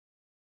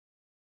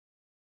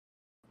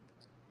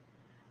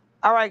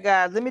All right,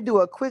 guys, let me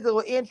do a quick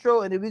little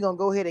intro and then we're going to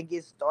go ahead and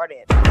get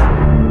started.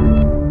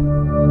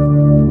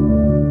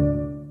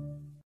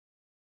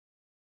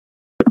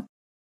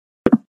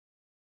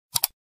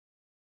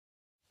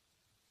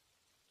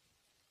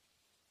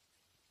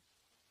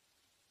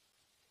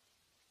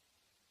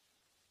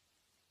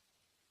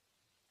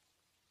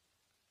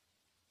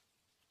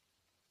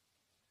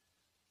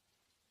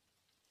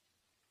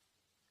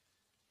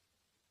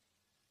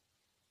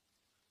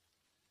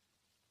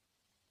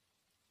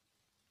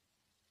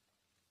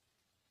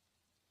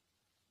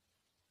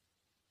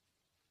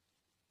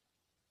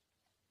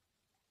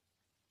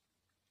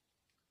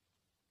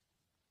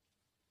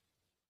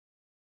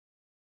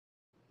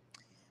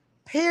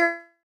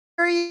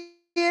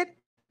 Period.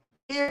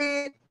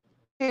 Period.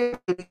 Period.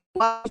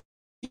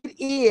 It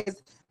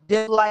is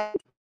just like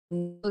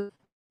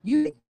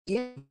you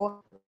get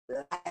your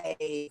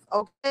life.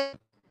 Okay.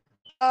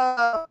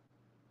 Uh,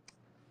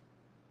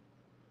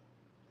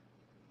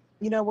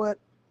 you know what?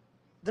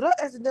 Did I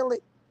accidentally?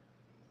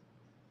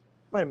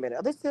 Wait a minute.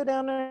 Are they still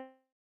down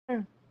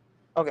there?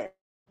 Okay.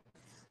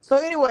 So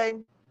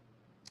anyway,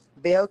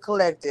 Belle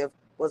Collective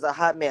was a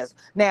hot mess.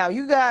 Now,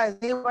 you guys,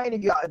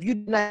 if you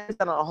did not miss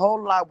out on a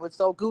whole lot with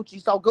So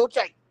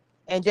Gucci,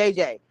 and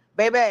JJ,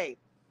 baby,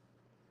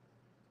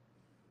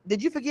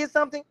 did you forget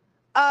something?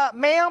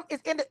 Ma'am,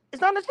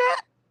 it's on the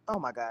chat. Oh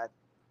my God.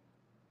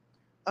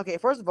 Okay,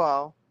 first of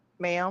all,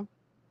 ma'am,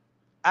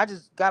 I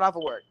just got off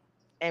of work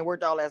and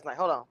worked all last night.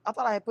 Hold on. I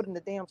thought I had put in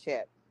the damn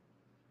chat.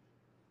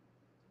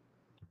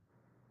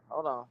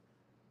 Hold on.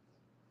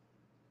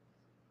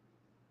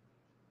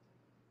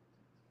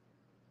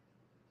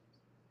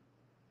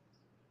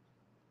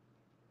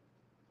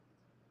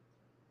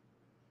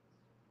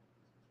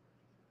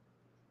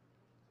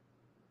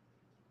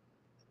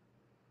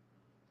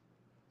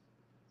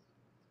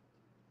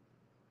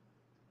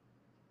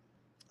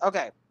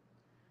 Okay.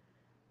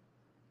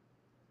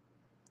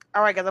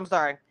 All right, guys, I'm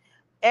sorry.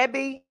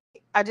 Abby,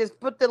 I just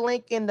put the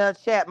link in the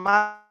chat.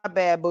 My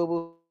bad,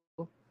 boo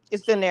boo.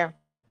 It's in there.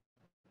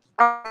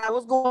 All right, guys,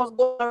 what's going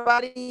on,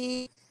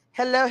 everybody?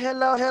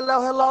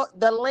 Hello.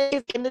 The link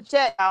is in the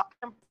chat, y'all.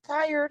 I'm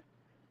tired.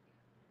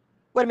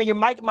 Wait a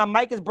minute, my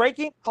mic is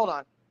breaking. Hold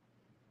on.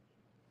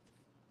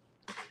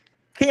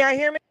 Can y'all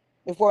hear me?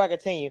 Before I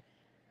continue,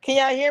 can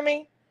y'all hear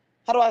me?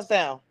 How do I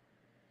sound?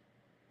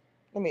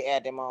 Let me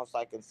add them on so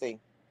I can see,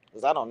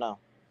 because I don't know.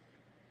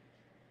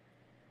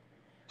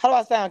 How do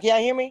I sound? Can y'all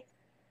hear me?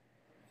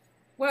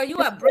 Well, you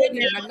are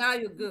breaking, but now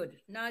you're good.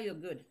 Now you're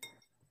good.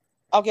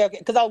 Okay.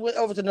 Because I went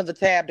over to another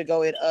tab to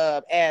go and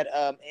add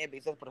Abby.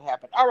 So that's what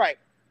happened. All right.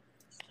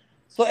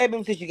 So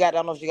Abby, since you got it, I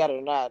don't know if you got it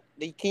or not.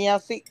 Can y'all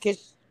see?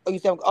 Oh, you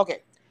said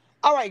okay.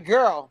 All right,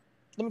 girl.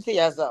 Let me tell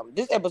y'all something.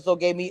 This episode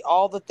gave me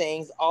all the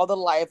things, all the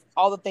life,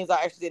 all the things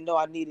I actually didn't know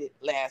I needed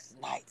last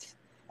night.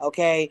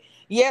 Okay.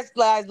 Yes,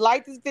 guys,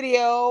 like this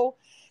video.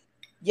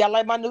 Y'all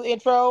like my new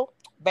intro?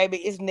 Baby,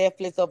 it's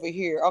Netflix over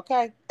here.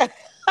 Okay.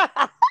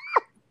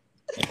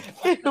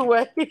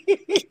 Anyway.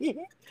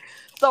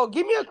 So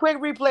give me a quick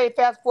replay,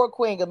 fast forward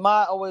queen, because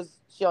my always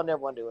she'll never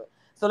want to do it.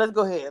 So let's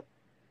go ahead.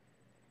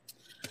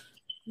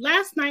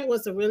 Last night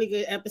was a really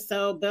good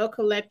episode. Belle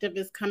Collective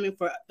is coming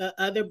for the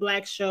other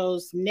Black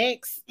shows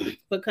next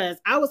because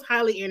I was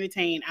highly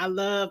entertained. I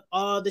love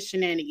all the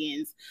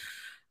shenanigans.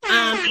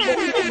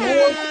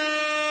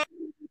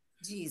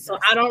 Jesus. So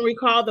I don't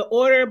recall the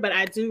order, but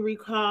I do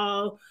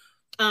recall.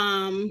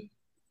 I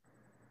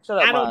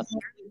don't know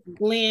if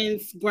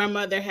Glenn's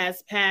grandmother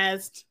has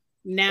passed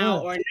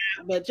now or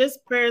not, but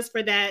just prayers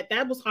for that.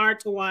 That was hard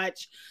to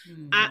watch.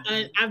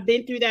 I've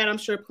been through that. I'm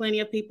sure plenty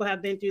of people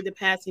have been through the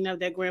passing of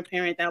their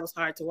grandparent. That was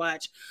hard to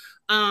watch.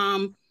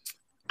 I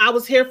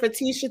was here for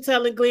Tisha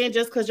telling Glenn,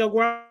 just because your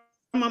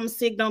grandmama's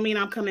sick don't mean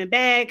I'm coming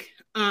back.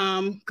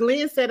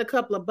 Glenn said a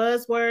couple of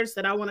buzzwords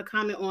that I want to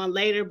comment on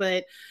later,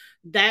 but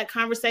that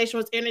conversation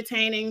was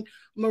entertaining.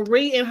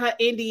 Marie and her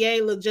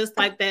NDA looked just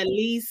like that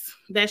lease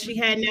that she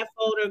had in that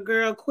folder.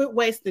 Girl, quit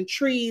wasting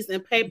trees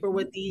and paper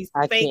with these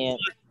fake.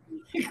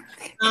 The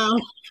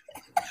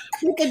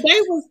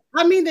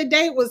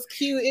date was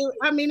cute.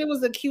 It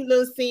was a cute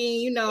little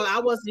scene. You know, I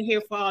wasn't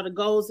here for all the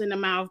goals in the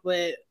mouth,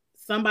 but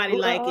somebody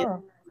like it.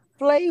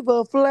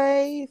 Flavor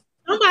Flav.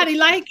 Somebody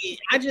like it.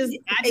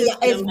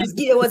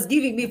 It was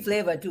giving me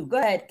flavor too. Go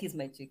ahead, kiss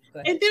my cheek.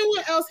 And then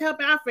what else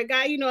happened? I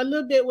forgot. You know, a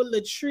little bit with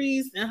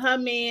Latrice and her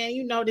man.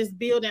 You know, this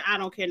building. I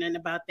don't care nothing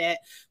about that.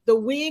 The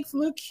wigs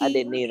look cute. I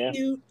didn't either.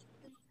 Cute.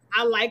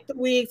 I like the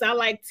wigs. I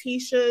like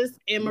Tisha's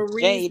and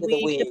Marie's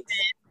wigs.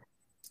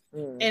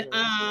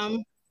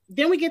 And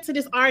then we get to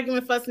this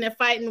argument, fussing and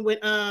fighting with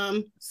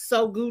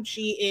So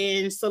Gucci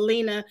and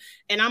Selena,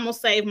 and I'm gonna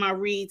save my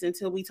reads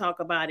until we talk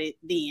about it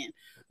then.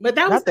 But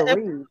that was the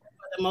episode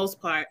for the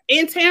most part.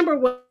 And Tamber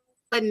wasn't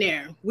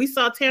there. We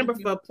saw Tamber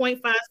for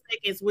 0.5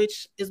 seconds,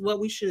 which is what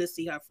we should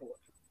see her for.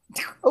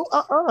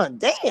 Oh,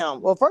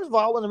 damn. Well, first of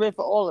all, I wasn't ready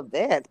for all of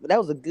that, but that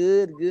was a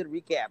good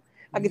recap.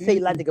 I can tell you,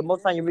 like, the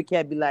most time you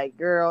recap, be like,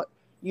 girl,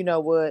 you know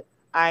what?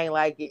 I ain't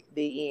like it.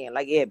 The end,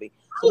 like Abby.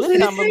 So this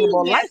time I'm a little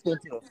more light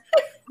into it.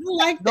 I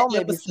like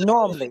that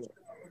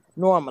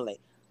normally.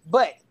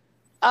 But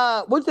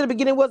what to the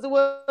beginning was it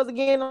was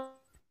again? I'm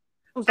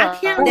I sorry.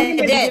 can't The remember.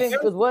 The beginning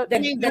death. was what?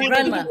 The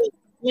grandma.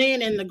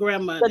 Glenn and the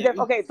grandmother.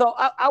 Okay, so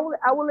I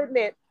will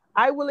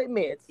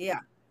admit Yeah.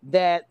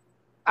 that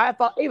I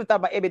even thought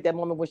about Abby at that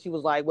moment when she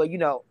was like, well,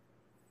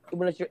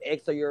 when it's your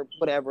ex or your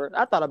whatever.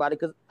 I thought about it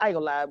because I ain't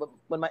gonna lie, but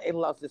when my Abby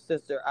lost his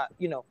sister, I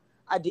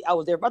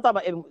was there. I thought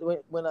about Abby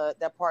when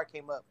that part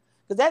came up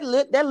because that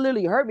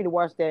literally hurt me to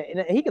watch that,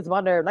 and he gets my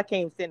nerve, and I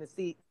can't even stand to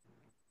see.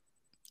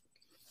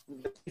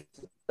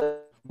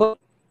 But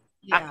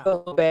I Yeah.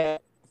 felt so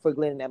bad for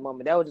Glenn in that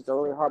moment. That was just a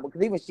really horrible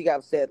because even she got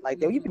upset like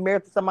that. You been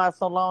married to somebody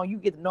so long, you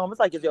get to know them. It's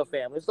like it's your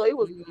family. So it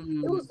was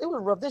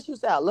rough. Then she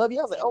said, "I love you."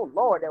 I was like, "Oh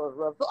Lord, that was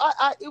rough." So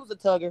it was a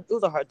tugger. It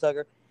was a heart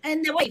tugger.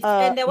 And the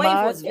wife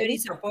Mod was very Eddie.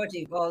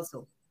 supportive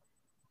also.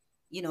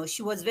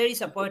 She was very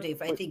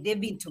supportive. I think they've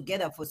been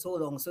together for so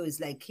long. So it's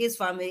like his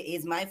family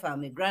is my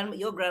family.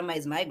 Your grandma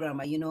is my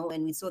grandma,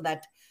 and we saw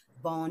that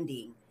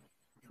bonding,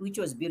 which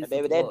was beautiful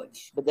Baby, to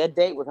watch. that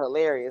date was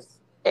hilarious.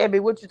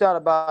 Abby, what you thought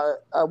about?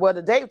 Well,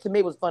 the date to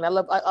me was fun.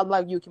 I'm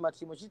like you,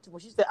 Kimachi. When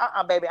she said,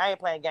 baby, I ain't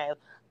playing games.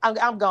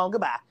 I'm gone.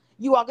 Goodbye.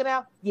 You walking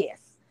out?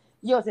 Yes.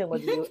 You don't say what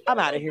you do. I'm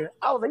out of here.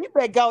 I was like, you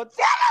better go tell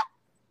him.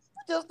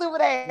 Just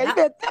stupid ass. You Yeah.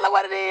 better tell him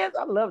what it is.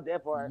 I love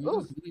that part.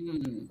 Oof.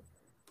 Mhm.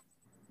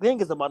 Glenn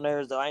gets on my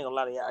nerves though. I ain't gonna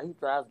lie to y'all. He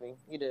drives me.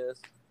 He does.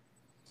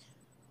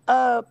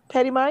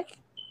 Petty Mike,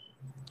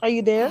 are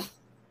you there?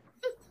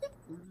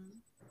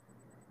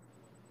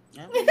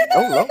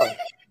 Oh Lord.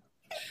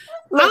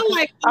 I Look,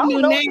 like I the don't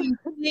new know. name,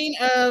 Queen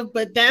of,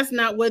 but that's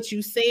not what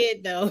you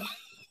said though.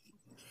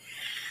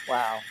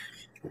 Wow,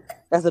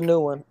 that's a new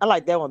one. I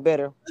like that one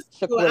better.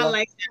 Well, I Shaquilla,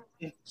 like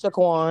that.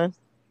 Shaquan.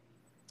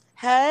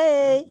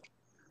 Hey,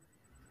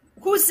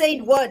 Who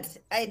said what?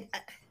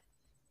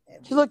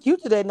 she look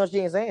cute today. No, she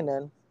ain't saying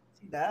nothing.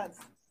 She does.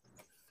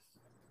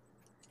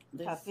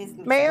 Her face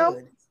looks Ma'am,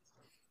 good.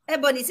 Hey,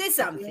 Bonnie, say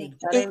something.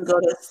 I didn't go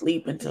to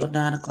sleep until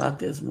 9 o'clock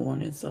this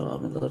morning, so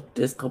I'm a little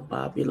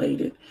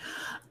discombobulated.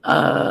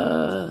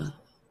 Uh,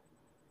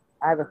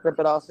 I haven't slept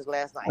at all since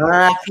last night.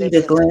 R.I.P. Stay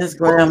to chilling. Glenn's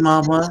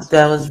grandmama.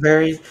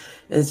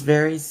 It's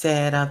very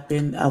sad.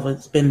 I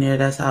was been there.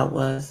 That's how it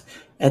was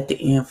at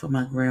the end for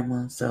my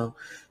grandma. So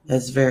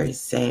that's very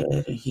sad.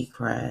 And he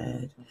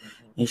cried,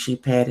 and she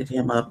patted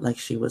him up like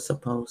she was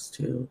supposed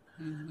to.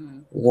 Mm-hmm.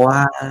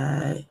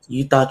 Why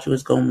you thought you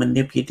was gonna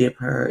manipulate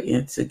her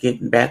into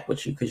getting back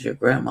with you because your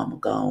grandmama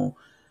gone?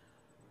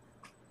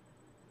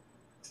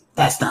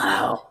 That's not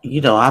how.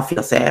 I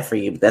feel sad for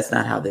you, but that's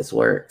not how this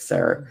works,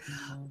 sir.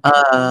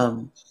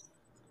 Um,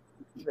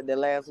 But the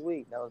last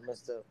week that was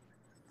messed up.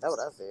 That's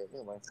what I said.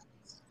 Anyway,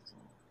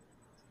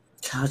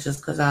 child,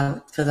 just because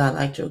I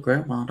liked your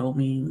grandma don't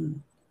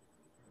mean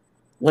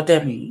what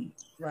that mean.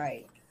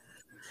 Right.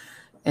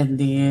 And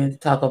then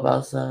talk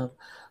about some.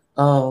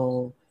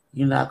 Oh,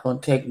 you're not gonna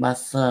take my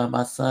son.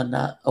 My son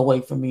not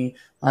away from me.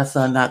 My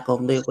son not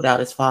gonna live without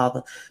his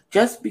father.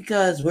 Just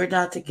because we're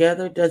not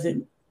together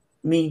doesn't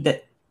mean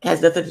that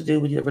has nothing to do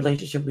with your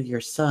relationship with your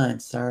son,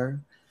 sir.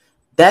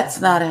 That's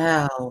not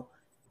how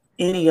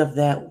any of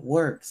that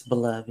works,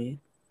 beloved.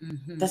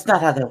 Mm-hmm. That's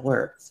not how that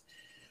works.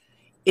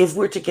 If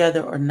we're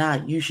together or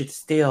not, you should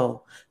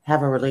still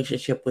have a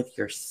relationship with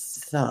your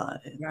son.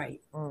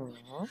 Right.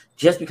 mm-hmm.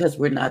 Just because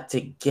we're not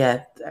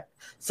together.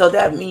 So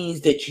that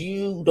means that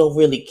you don't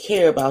really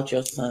care about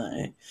your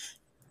son.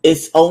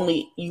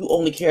 You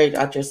only care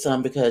about your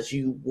son because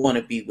you want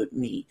to be with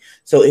me.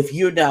 So if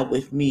you're not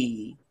with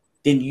me,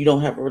 then you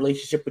don't have a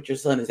relationship with your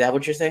son. Is that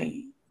what you're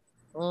saying?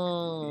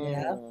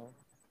 Yeah.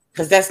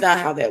 Because that's not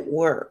how that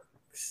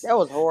works. That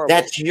was horrible.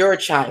 That's your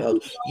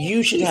child.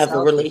 You should He's have a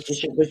selfish.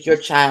 relationship with your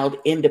child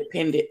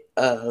independent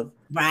of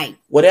Right.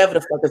 whatever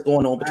the fuck is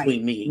going on Right.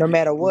 between me No and you.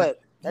 matter Right.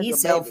 what, that's your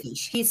He's baby.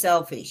 selfish. He's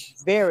selfish.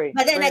 Very,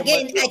 But then very much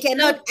again,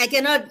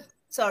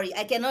 so.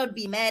 I cannot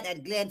be mad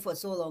at Glenn for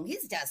so long.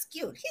 He's just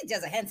cute. He's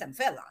just a handsome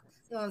fella.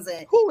 You know what I'm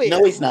saying? Who No,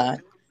 is? he's not.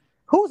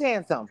 Who's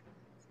handsome?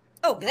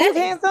 Oh, Who's Glenn is.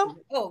 handsome?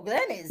 Oh,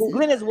 Glenn is.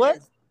 Glenn is what?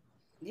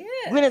 Yeah.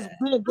 Glenn is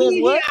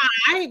He what?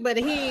 all right, but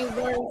he ain't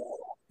worth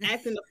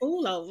acting the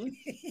fool over.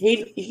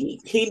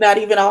 He not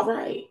even all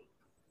right.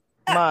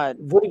 Mod.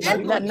 What do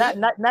And you Not,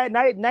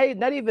 Bonnie.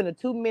 not even a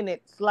 2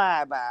 minute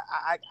slide by.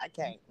 I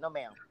can't. No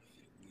ma'am.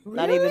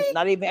 Really?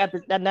 Not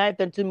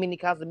after 2 many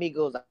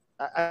Casamigos.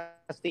 I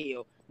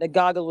still the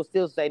goggles will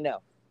still say no.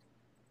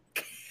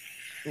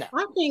 No.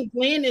 I think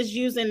Glenn is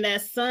using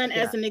that son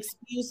Yeah. as an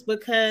excuse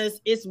because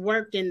it's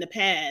worked in the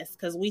past.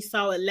 Because we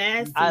saw it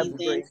last I season.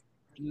 agree.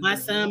 My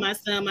son, my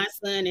son, my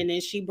son, and then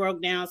she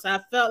broke down. So I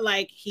felt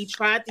like he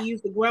tried to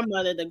use the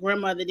grandmother. The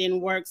grandmother didn't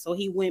work, so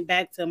he went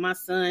back to my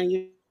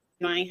son.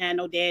 I ain't had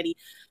no daddy.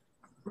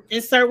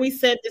 And sir, we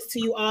said this to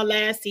you all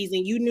last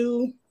season. You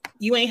knew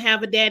you ain't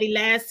have a daddy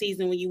last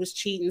season when you was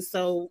cheating.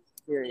 So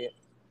Period.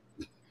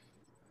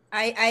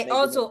 I Make it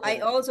also make I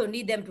sense. also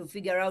need them to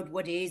figure out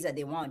what it is that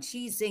they want.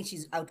 She's saying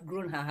she's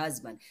outgrown her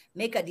husband.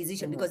 Make a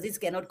decision Mhm. because this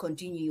cannot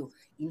continue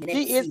in the next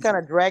She is kind season.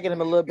 of dragging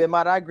him a little bit,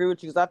 Mod. I agree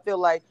with you because I feel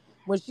like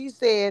when she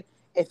said,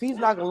 if he's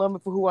not gonna love me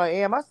for who I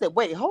am, I said,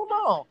 wait, hold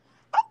on.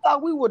 I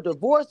thought we were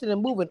divorcing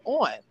and moving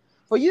on.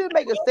 For you to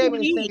make a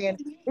statement saying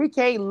he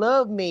can't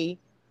love me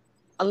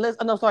unless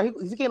no, sorry,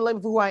 he can't love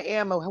me for who I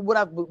am or what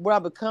I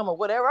become or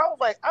whatever. I was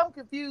like, I'm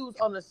confused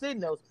on the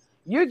signals.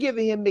 You're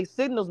giving him mixed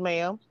signals,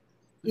 ma'am.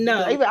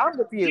 No, even I'm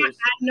confused.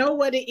 I know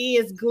what it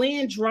is.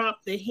 Glenn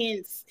dropped the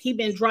hints. He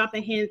been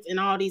dropping hints in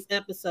all these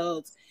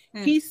episodes.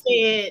 He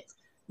said,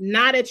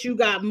 "Now that you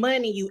got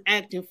money, you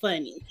acting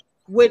funny,"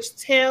 which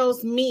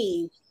tells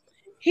me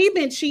he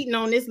been cheating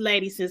on this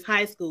lady since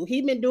high school.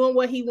 He been doing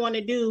what he want to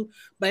do,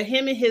 but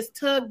him and his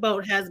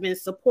tugboat has been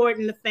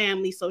supporting the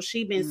family, so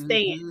she been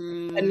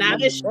staying. But now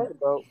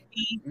that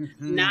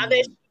now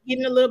that she's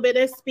getting a little bit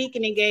of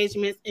speaking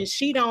engagements and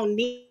she don't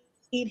need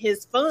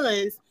his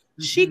funds,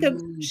 she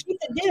could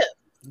dip.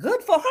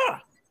 Good for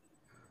her.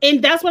 And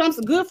that's what I'm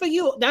good for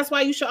you. That's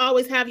why you should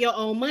always have your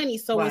own money.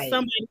 So when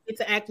somebody gets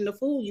to acting a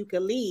fool, you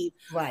can leave.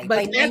 Right.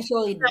 But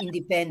financial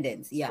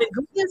independence. Yeah.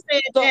 Glenn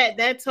said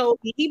that told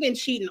me he been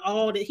cheating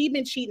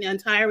the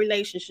entire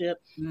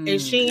relationship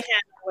and she ain't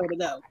had nowhere to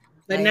go.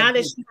 But now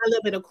that she got a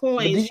little bit of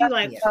coins, she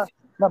like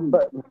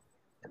but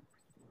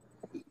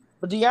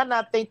do y'all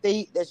not think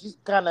that she's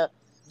kind of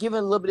giving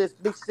a little bit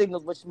of big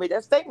signals when she made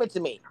that statement to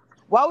me?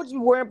 Why would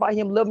you worry about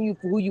him loving you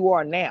for who you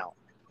are now?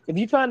 If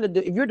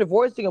you're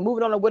divorcing or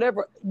moving on or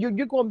whatever, you're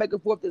going back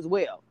and forth as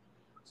well.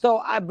 So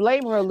I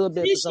blame her a little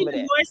bit for some of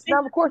that.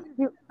 Now, of course,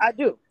 I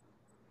do.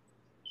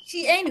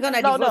 She ain't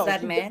gonna divorce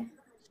that man.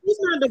 She's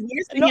not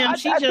divorcing him.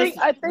 She's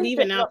just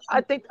leaving out.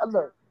 I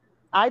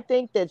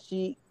think that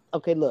she.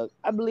 Okay, look.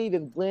 I believe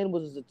if Glenn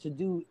was to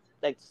do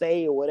like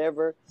say or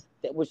whatever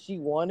that what she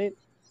wanted,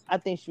 I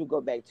think she would go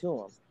back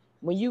to him.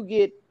 When you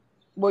get,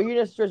 well, you're in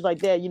a situation like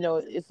that,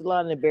 it's a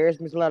lot of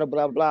embarrassment, it's a lot of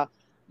blah blah.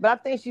 But I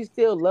think she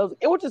still loves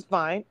it, which is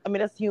fine. I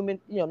mean, that's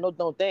human,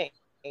 no thing.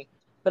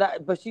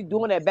 But she's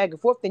doing that back and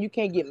forth. Then you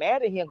can't get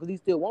mad at him because he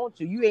still wants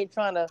you. You ain't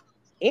trying to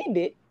end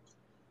it.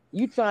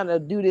 You trying to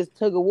do this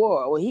tug of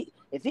war. Well,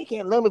 if he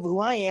can't love me for who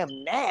I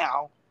am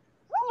now,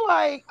 I'm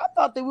like, I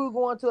thought that we were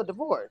going to a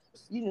divorce.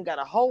 You got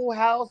a whole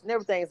house and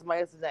everything in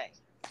somebody else's name.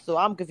 So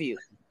I'm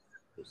confused.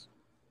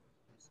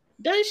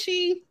 Does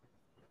she?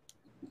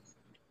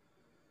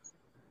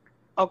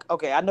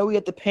 Okay, I know we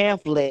got the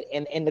pamphlet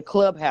and the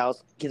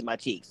clubhouse kiss my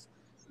cheeks.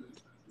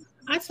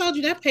 I told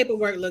you that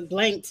paperwork looked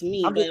blank to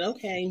me, but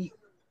okay.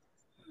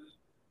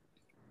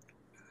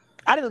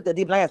 I didn't look that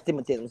deep, but I have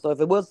stigmatism. So if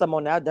it was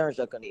someone, I darn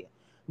sure couldn't hear.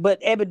 But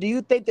Ebba, do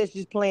you think that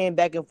she's playing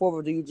back and forth,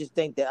 or do you just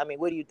think that? I mean,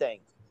 what do you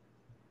think?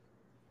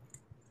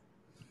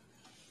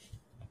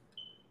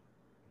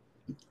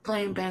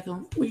 Playing back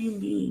and what do you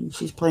mean?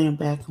 She's playing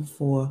back and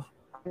forth.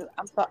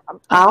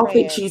 I don't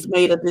think she's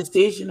made a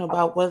decision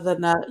about whether or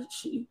not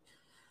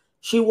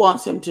she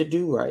wants him to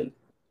do right.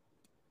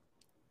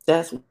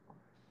 That's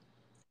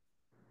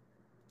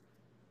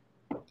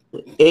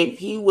if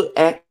he would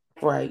act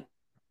right,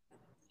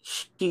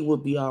 she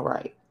would be all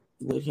right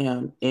with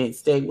him and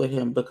stay with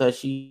him because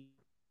she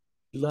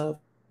loves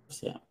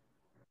him.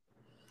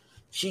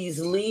 She's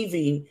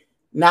leaving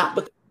not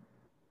because,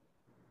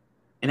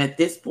 and at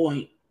this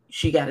point,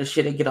 she got to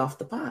shit and get off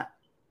the pot.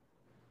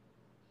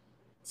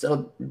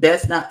 So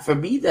that's not, for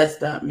me, that's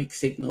not mixed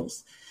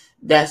signals.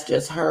 That's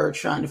just her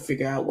trying to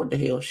figure out what the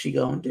hell she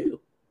gonna do.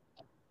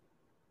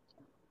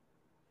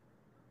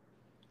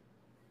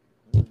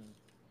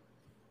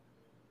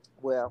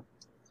 Well,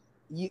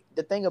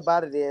 the thing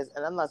about it is,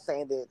 and I'm not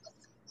saying that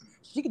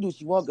she can do what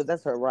she wants because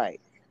that's her right.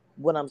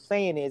 What I'm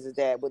saying is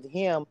that with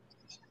him,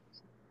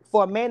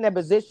 for a man in that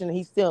position,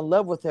 he's still in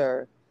love with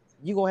her.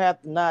 You're gonna have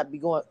to not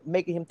be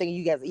making him think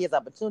he has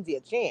opportunity,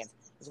 a chance.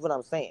 Is what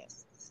I'm saying.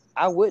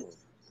 I wouldn't.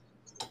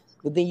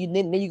 But then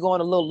you go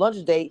on a little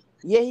lunch date.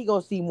 Yeah, he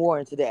gonna see more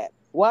into that.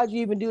 Why'd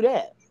you even do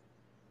that?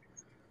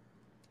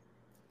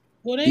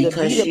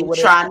 Because she's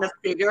trying to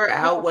figure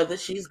out whether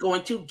she's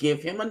going to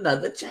give him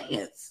another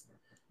chance.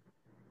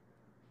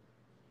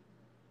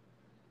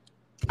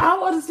 I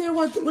don't understand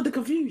what the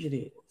confusion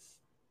is.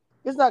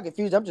 It's not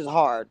confused. I'm just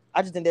hard.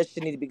 I just think that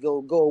shit need to be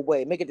go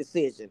away. Make a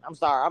decision. I'm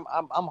sorry.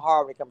 I'm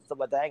hard when it comes to stuff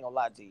like that. I ain't gonna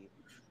lie to you.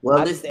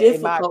 Well, it's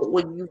difficult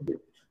when you do.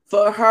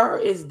 For her,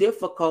 it's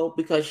difficult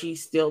because she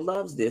still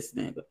loves this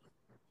nigga.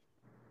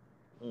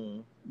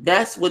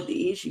 That's what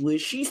the issue is.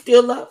 She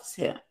still loves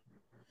him.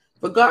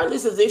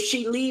 Regardless of if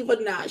she leave or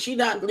not. She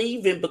not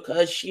leaving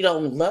because she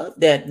don't love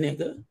that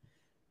nigga.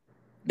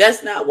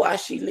 That's not why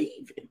she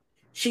leaving.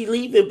 She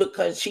leaving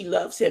because she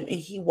loves him and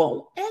he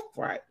won't act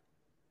right.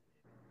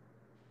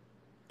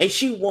 And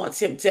she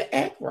wants him to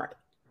act right.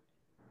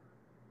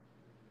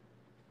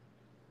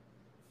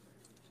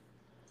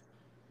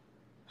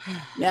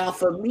 Now,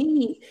 for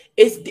me,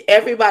 it's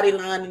everybody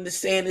line in the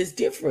sand is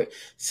different.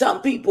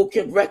 Some people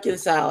can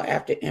reconcile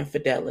after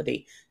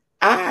infidelity.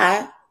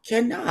 I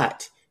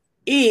cannot.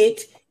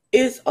 It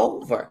is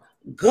over.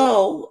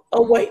 Go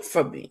away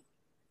from me.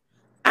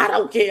 I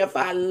don't care if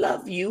I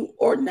love you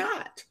or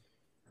not.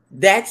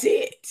 That's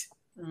it.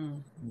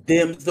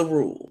 Them's the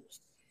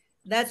rules.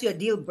 That's your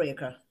deal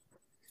breaker.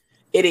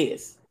 It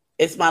is.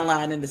 It's my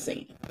line in the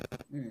sand.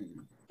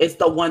 It's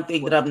the one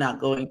thing that I'm not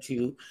going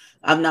to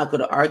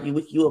argue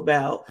with you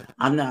about.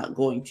 I'm not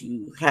going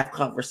to have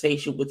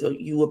conversation with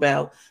you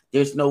about.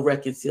 There's no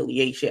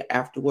reconciliation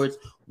afterwards.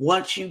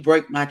 Once you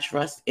break my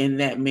trust in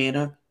that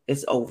manner,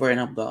 it's over and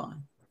I'm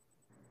gone.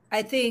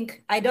 I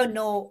think I don't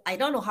know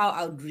how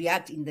I would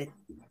react in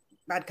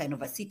that kind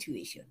of a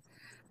situation.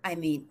 I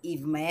mean,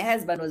 if my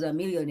husband was a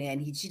millionaire and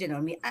he cheated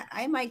on me,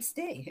 I might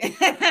stay.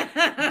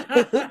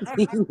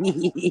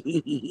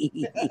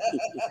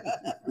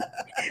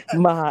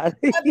 Ma.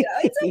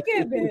 It's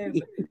okay,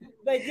 babe.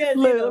 But just,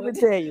 look, let me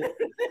tell you.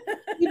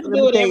 You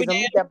do it every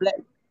day.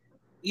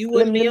 You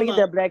wouldn't be alone. Let me get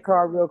that black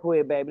card real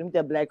quick, baby. Let me get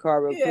that black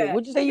card real quick.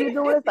 What'd you say you were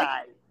doing?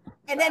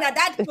 And then at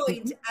that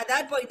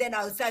point, then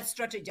I'll start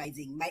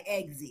strategizing my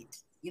exit.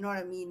 You know what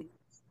I mean?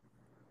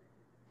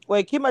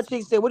 Wait, Kim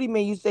Chick said, what do you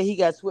mean? You say she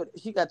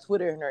got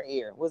Twitter in her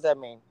ear. What does that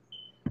mean?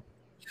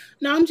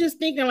 No, I'm just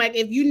thinking, like,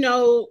 if you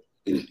know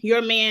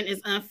your man is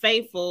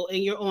unfaithful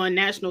and you're on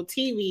national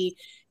TV,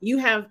 you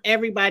have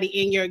everybody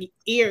in your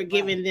ear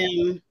giving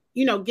them,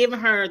 giving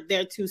her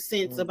their 2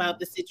 cents about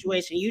the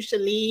situation. You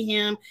should leave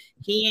him.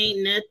 He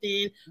ain't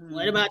nothing.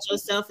 What about your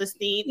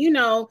self-esteem?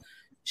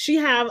 She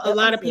have a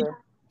lot of people.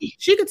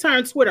 She could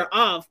turn Twitter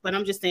off, but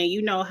I'm just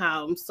saying,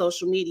 how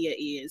social media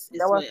is.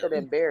 That was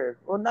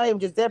embarrassed. Well, not even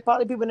just that.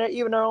 Probably people in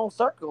even their own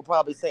circle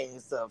probably saying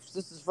stuff.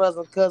 Sisters,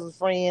 cousin,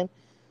 friend.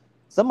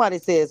 Somebody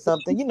said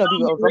something. People.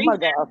 Somebody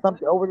got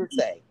something over to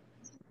say.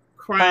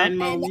 Crying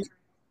moment.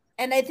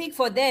 And I think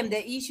for them,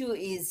 the issue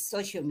is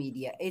social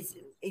media. It's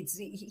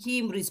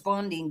him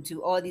responding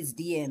to all these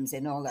DMs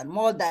and all that.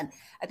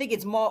 I think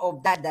it's more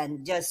of that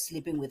than just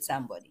sleeping with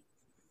somebody.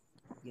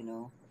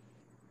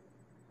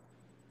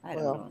 I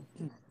don't know.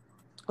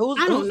 Who's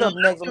up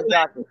next on the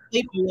docket?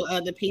 Sleeping with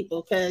other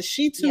people because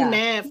she too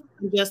mad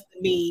just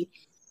to be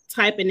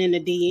typing in the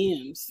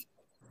DMs.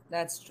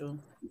 That's true.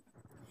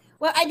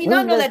 Well, I did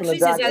not know that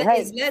Latrice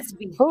is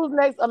lesbian. Who's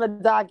next on the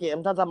docket?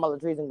 I'm talking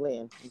about Latrice and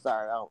Glenn. I'm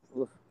sorry.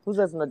 Who's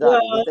next on the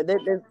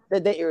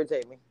docket? They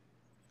irritate me.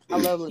 I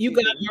love Latrice. You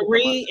got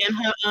Marie and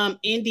her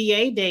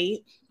NDA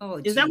date. Oh,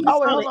 is that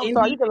what I'm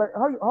sorry.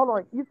 Hold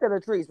on. You said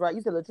Latrice, right?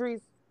 You said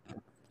Latrice.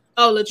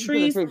 Oh,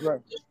 Latrice.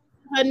 Right.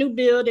 Her new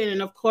building,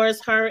 and of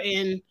course, her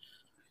and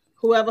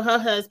whoever her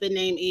husband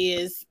name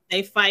is,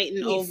 they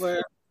fighting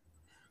over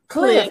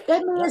Cliff.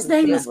 That man's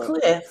name is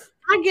Cliff.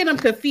 I get them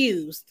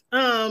confused.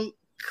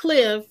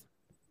 Cliff,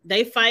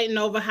 they fighting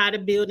over how the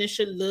building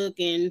should look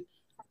and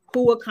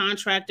who a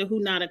contractor, who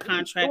not a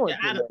contractor.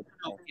 I don't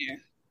care.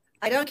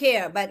 I don't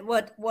care. But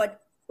what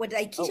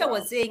Aikisha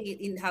was saying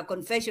in her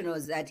confession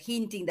was that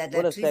hinting that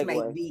Latrice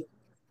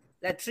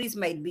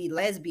might be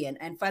lesbian.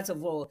 And first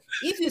of all,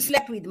 if you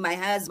slept with my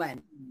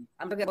husband,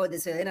 I'm talking about the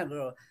Selena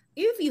girl.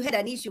 If you had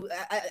an issue,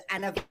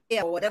 an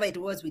affair or whatever it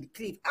was with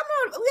Cliff,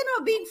 we're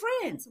not being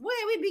friends. Why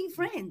are we being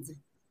friends?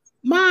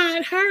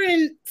 Her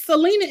and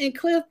Selena and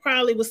Cliff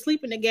probably was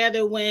sleeping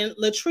together when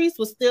Latrice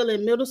was still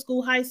in middle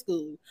school, high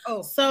school.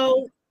 Oh,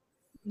 so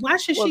why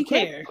should she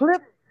care?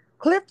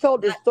 Cliff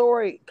told the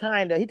story,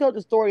 kind of. He told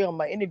the story on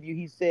my interview.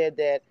 He said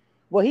that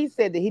he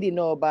didn't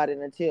know about it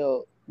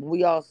until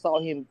we all saw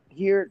him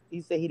here.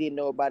 He said he didn't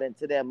know about it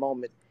until that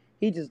moment.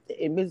 He just,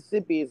 in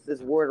Mississippi, it's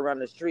this word around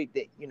the street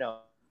that,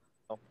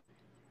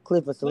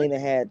 Cliff and Selena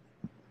had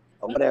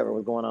or whatever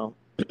was going on.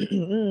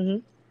 Mm-hmm.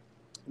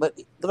 But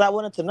because I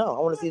wanted to know. I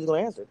want to see if he's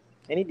going to answer.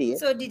 And he did.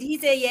 So did he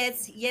say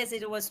yes,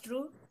 it was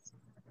true?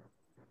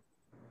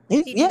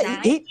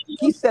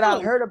 He said, I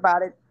heard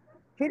about it.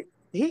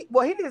 He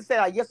didn't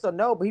say yes or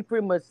no, but he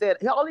pretty much said,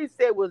 all he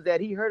said was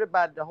that he heard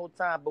about it the whole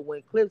time, but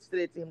when Cliff said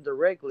it to him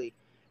directly,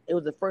 it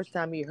was the first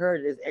time he heard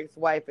it. His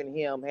ex-wife and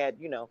him had,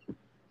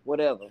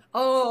 whatever.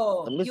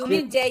 Oh, you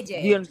mean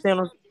JJ? You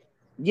understand?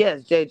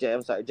 Yes, JJ.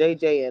 I'm sorry.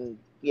 JJ and,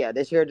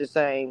 they share the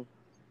same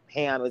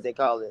ham, as they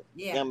call it.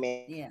 Yeah. Young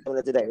man. Yeah.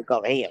 Today, we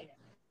call it ham.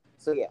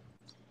 So, yeah.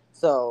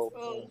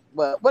 So,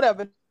 but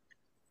whatever.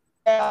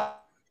 And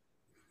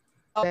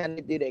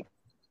they do that.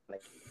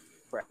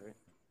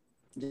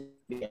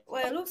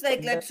 Well, it looks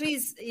like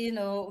Latrice,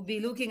 be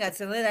looking at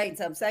Selena in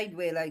some side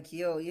way, like,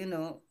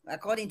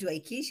 according to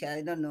Aikisha,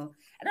 I don't know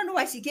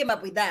why she came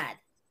up with that.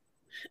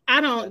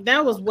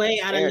 That was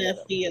way out of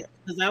left field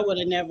because I would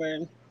have never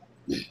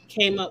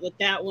came up with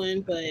that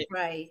one, but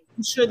right.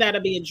 I'm sure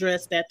that'll be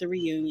addressed at the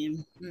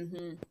reunion.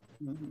 Mm-hmm.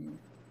 Mm-hmm.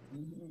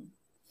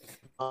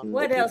 Mm-hmm.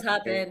 What else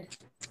happened?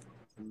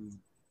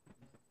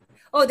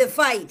 Oh, the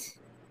fight.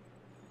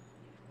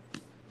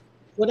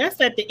 Well,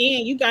 that's at the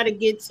end. You got to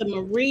get to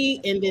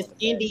Marie and this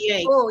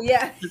NDA. Oh,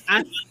 yeah.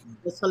 I thought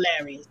it was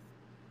hilarious.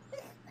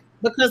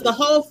 Because the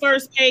whole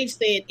first page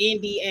said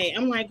NDA.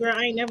 I'm like, girl,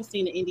 I ain't never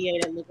seen an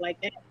NDA that looked like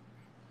that.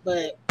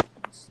 But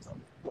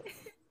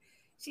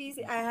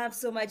I have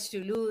so much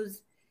to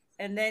lose.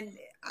 And then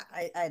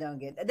I don't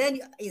get it. Then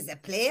is a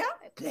player?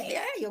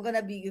 You're going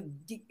to be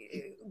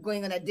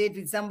going on a date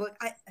with somebody.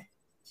 I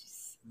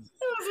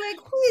was like,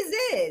 who is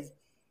this?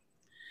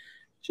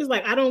 She's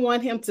like, I don't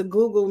want him to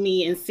Google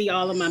me and see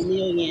all of my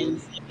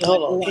millions.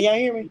 Hold on. Can y'all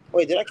hear me?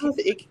 Wait, did I keep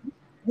the...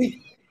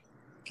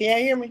 Can y'all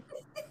hear me?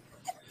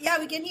 Yeah,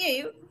 we can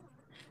hear you.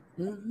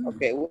 Mm-hmm.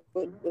 Okay,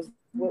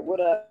 what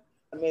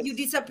I miss? You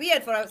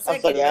disappeared for a I'm sorry,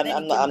 second, but then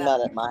you came I'm back.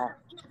 not at my.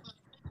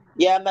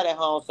 Yeah, I'm not at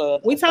home, so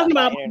We it's not talking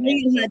my about internet.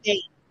 Marie and So her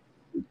date.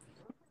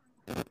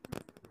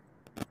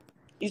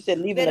 you said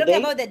leaving We're a talking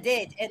date? about the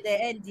date and the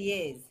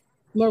NDAs.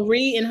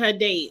 Marie and her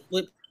date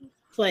with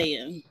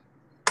Player.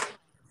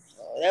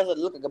 That was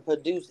look like a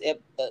produced.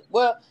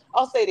 Well,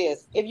 I'll say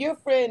this: if your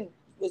friend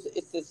is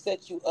to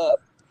set you up,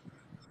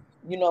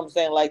 you know what I'm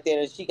saying, like that,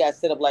 and she got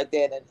set up like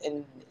that,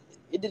 and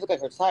it did look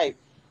like her type,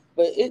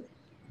 but it.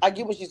 I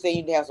get what she's saying.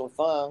 You can have some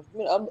fun.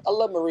 You know, I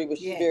love Marie, but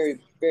she's Yes. very,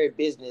 very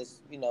business.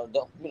 You know,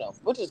 don't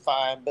which is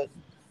fine. But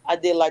I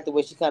did like the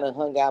way she kind of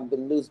hung out and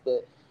been loose.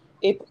 But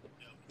it,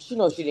 she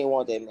knows she didn't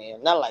want that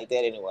man. Not like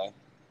that anyway.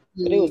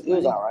 But it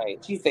was Right. all right.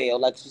 She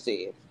failed, like she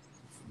said.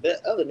 But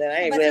other than that, I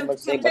ain't But really have much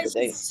to say about the sometimes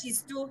day.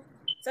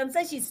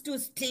 she's too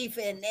stiff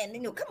and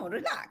come on,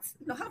 relax,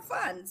 have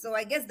fun. So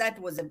I guess that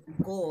was a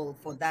goal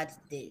for that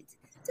date.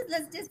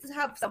 Let's just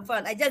have some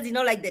fun. I just did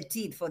not like the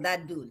teeth for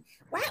that dude.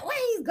 Why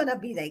he's gonna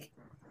be like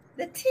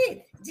the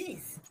teeth?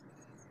 Jeez.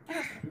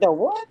 The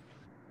what?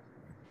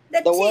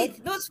 The The what?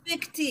 teeth, those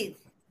fake teeth.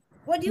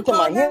 What do You you talking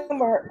call about them?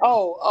 him or her?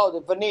 Oh,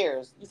 the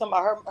veneers. You talking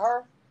about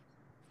her?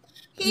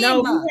 No,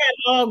 Him. he had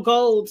all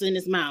golds in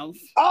his mouth.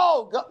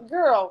 Oh,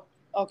 girl.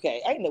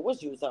 Okay, I didn't know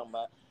what you was talking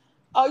about.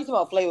 Oh, you talking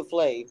about Flavor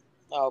Flav?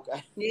 Oh,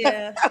 okay.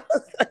 Yeah.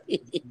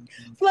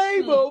 Hmm.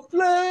 Flavor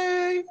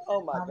Flav.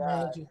 Oh my I'm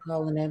god. mad you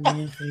calling that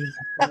man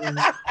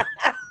Flavor.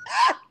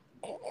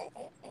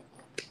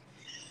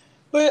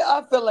 But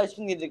I feel like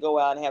she needed to go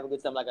out and have a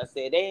good time. Like I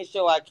said, they didn't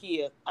show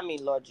IKEA. I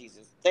mean, Lord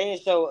Jesus, they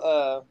didn't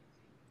show.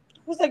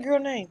 What's that girl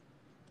name?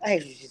 I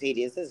hate you. She say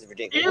this. This is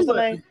ridiculous. What's her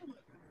Amber. name?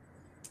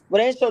 But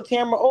they didn't show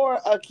Tamara or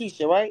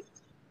Keisha, right?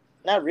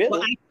 Not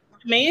Well, really.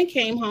 man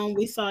came home.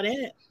 We saw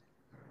that.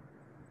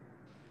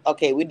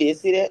 Okay, we did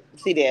see that.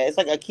 See that? It's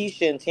like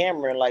Akeisha and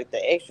Tamara, like the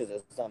extras or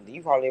something.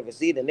 You probably ever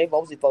see them. They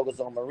mostly focus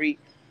on Marie,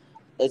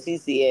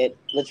 Leticia,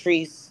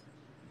 Latrice,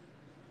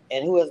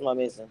 and who else am I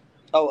missing?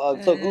 Oh,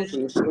 so Uh,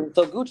 Gucci.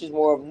 So Gucci's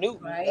more of new.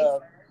 right.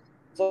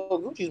 So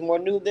Gucci's more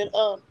new than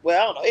Well,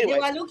 I don't know. They Anyway,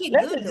 were looking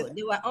let's good just though.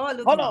 They were all hold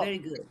looking on. very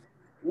good.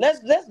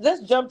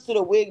 Let's jump to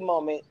the wig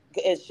moment.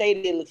 As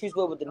shady as Latrice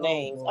was with the Oh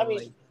names. I mean,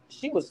 boy.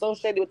 she was so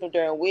shady with them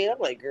during wig. I'm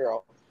like,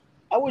 girl,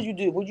 how would you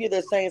do? Would you have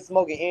that same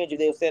smoking energy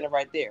they were standing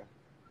right there?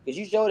 Because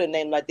you showed a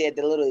name like that at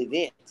the little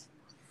event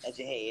that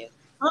you had.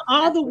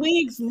 All the That's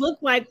wigs look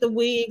like the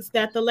wigs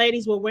that the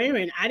ladies were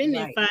wearing. I didn't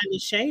right. find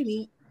it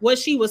shady. What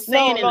she was No,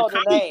 saying in the no, the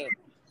comments. name.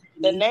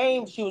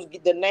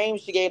 The name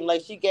she gave him,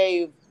 like she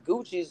gave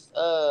Gucci's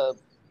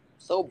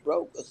so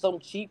broke or some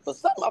cheap or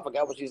something. I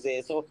forgot what she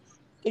said. So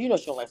you know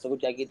she don't like so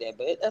Gucci, I get that,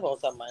 but that's what I'm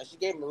talking about. She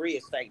gave Maria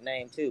a fake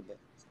name too, but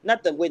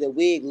not the way the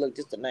wig looked,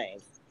 just the name.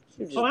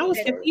 She was Oh, just I being was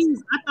And shady.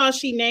 confused. I thought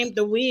she named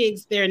the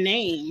wigs their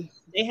name.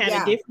 They had a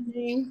yeah, different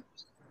name.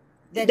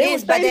 the They were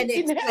names, but then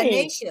shady the names.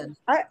 explanation.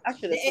 I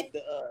should have The, took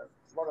the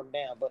wrote them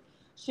down, but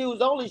she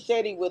was only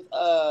shady with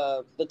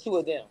the two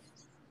of them.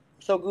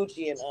 So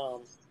Gucci and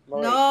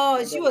Marie.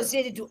 no, she was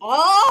saying it to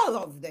all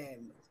of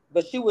them.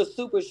 But she was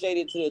super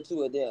shady to the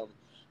two of them.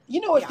 You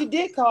know what? Yeah, She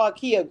did call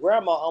Kia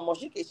grandma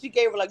almost. She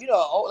gave her like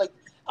old, like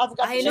I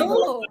forgot the I name of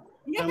know.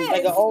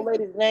 like an Yes. old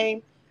lady's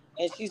name,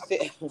 and she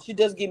said she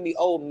does give me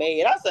old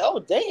maid. I said, oh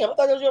damn, I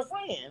thought that was your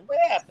friend. What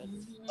happened?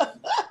 Mhm.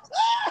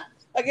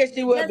 I guess she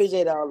They would just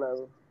bitch at all of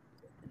them.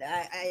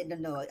 I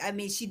don't know. I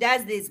mean, she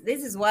does this.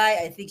 This is why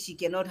I think she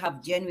cannot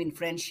have genuine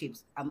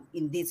friendships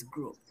in this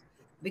group.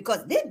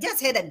 Because they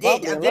just had a date,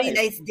 Probably a very right.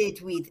 nice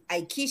date with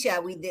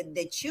Aikisha, with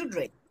the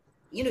children.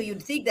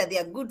 You'd think that they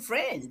are good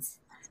friends.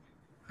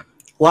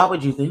 Why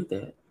would you think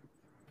that?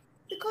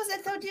 Because I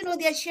thought,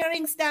 they're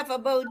sharing stuff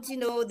about,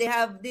 they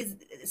have this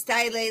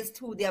stylist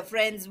who they're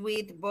friends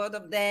with, both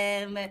of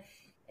them.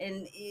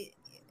 And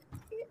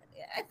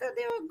I thought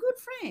they were good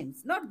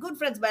friends. Not good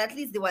friends, but at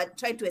least they were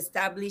trying to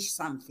establish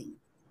something.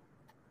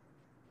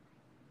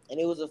 And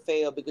it was a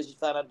fail because she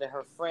found out that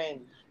her friend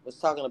was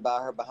talking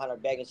about her behind her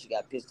back, and she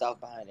got pissed off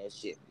behind that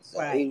shit. So it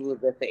Right.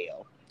 was a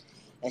fail.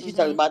 And she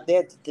talked Mm-hmm. about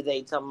that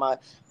today, talking about,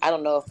 I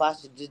don't know if I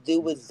should just do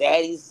what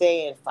Zaddy's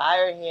saying,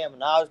 fire him,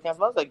 and all this kind of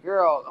stuff. I was like,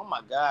 girl, oh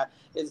my God.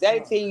 If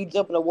Zaddy Oh, tell you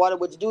jump in the water,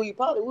 what you do, you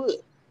probably would.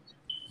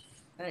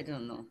 I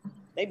don't know.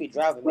 They be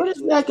driving me What to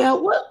is twist. back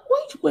out? What?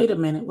 Wait a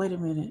minute. Wait a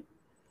minute.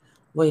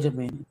 Wait a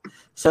minute.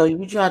 So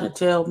you trying to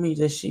tell me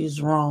that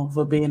she's wrong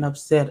for being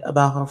upset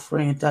about her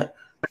friend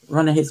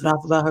running his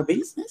mouth about her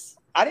business?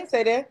 I didn't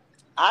say that.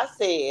 I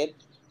said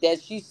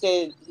that she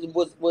said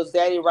was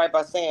Zaddy right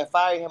by saying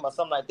fire him or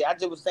something like that. I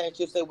just was saying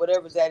she'll say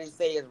whatever Zaddy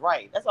say is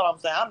right. That's all I'm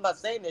saying. I'm not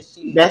saying that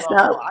she's That's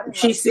wrong. No, not. I didn't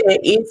She like. said,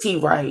 "Is he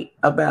right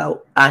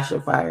about I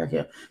should fire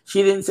him?"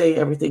 She didn't say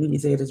everything he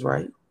said is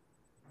right.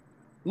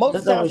 Most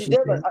of That's the not time what she she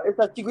does. said. It's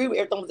like she agree with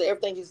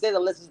everything she said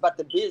unless it's about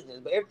the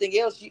business. But everything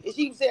else, she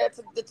even said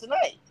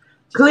tonight.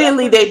 She said, "I Clearly,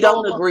 pretty they much go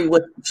don't along." agree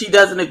with. She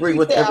doesn't agree She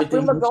with said, "I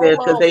pretty everything much he go says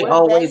because along they what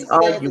always Daddy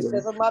said to arguing.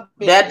 settle my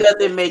That business." That's what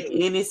doesn't she make said.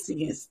 any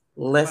sense.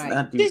 Let's Right.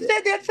 not do She that.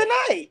 said that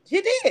tonight.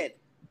 She did.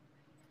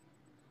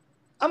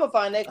 I'm gonna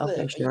find that Okay,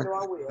 clip, and you sure. know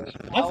I will.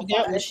 I I will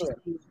forgot find what that she clip.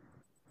 said.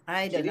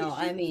 I don't know.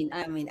 I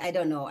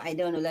don't know. I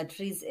don't know.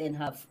 Latrice and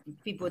her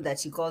people that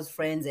she calls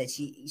friends that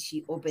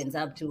she opens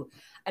up to.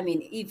 I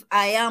mean, if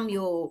I am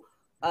your,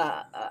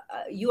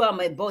 you are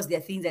my boss. There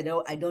are things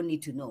I don't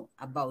need to know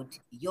about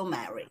your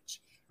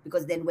marriage,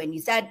 because then when you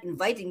start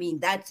inviting me in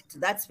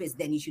that space,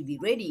 then you should be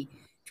ready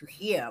to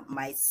hear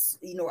my.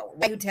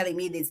 Why are you telling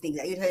me these things?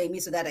 Are you telling me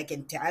so that I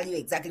can tell you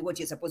exactly what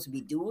you're supposed to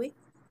be doing?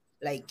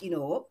 Like,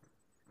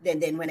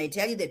 then when I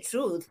tell you the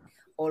truth,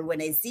 or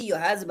when I see your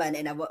husband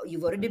and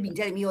you've already been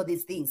telling me all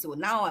these things, so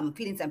now I'm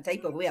feeling some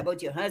type of way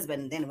about your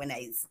husband. And then when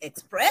I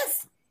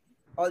express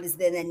all this,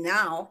 then and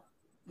now,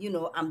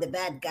 I'm the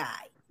bad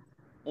guy.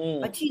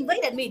 But you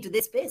invited me to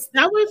this space.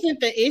 That wasn't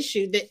the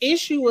issue. The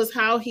issue was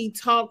how he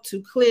talked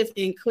to Cliff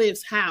in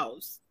Cliff's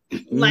house.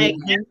 Like,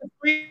 as a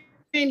friend,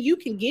 you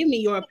can give me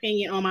your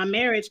opinion on my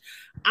marriage.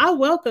 I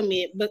welcome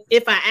it, but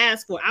if I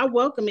ask for it, I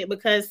welcome it,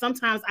 because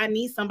sometimes I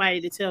need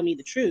somebody to tell me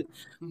the truth.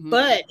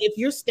 But if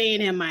you're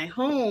staying in my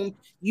home,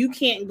 you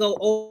can't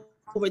go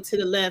over to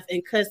the left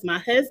and cuss my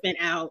husband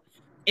out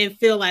and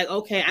feel like,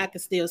 okay, I can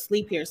still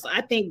sleep here. So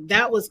I think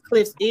that was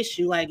Cliff's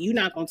issue. Like, you're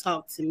not gonna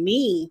talk to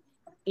me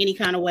any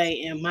kind of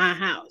way in my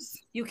house.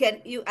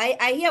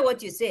 I hear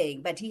what you're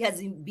saying, but he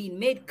hasn't been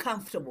made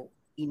comfortable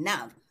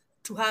enough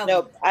to have.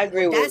 No, I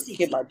agree with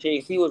Kid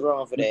Marchese. He was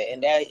wrong for that,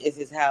 and that is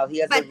his house. He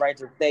has the right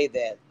to say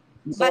that.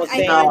 But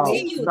I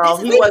continue. No,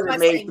 he wasn't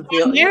made to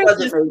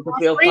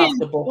feel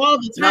comfortable all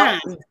the time.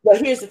 No,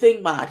 but here's the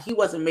thing, Mod. He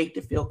wasn't made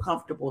to feel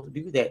comfortable to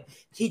do that.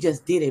 He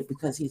just did it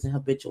because he's a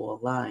habitual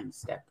line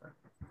stepper.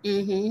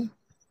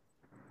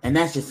 And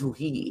that's just who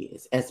he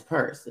is as a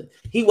person.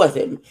 It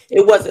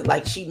wasn't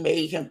like she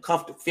made him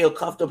feel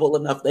comfortable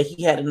enough that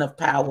he had enough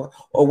power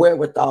or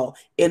wherewithal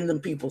in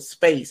them people's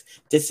space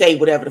to say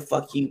whatever the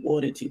fuck he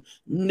wanted to.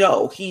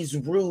 No, he's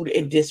rude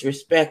and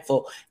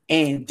disrespectful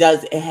and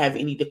doesn't have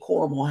any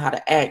decorum on how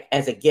to act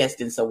as a guest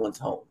in someone's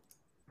home.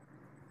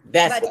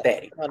 That's what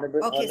that is.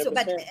 Okay, so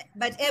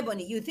but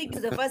Ebony, you think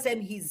it's the first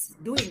time he's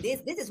doing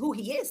this? This is who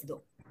he is,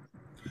 though.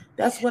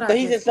 That's what but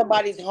he's in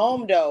somebody's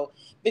home, though.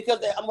 Because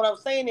what I'm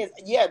saying is,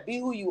 yeah, be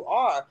who you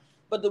are.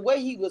 But the way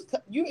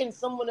you're in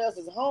someone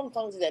else's home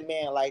talking to that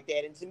man like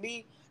that. And to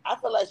me, I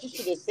feel like she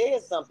should have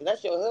said something.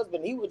 That's your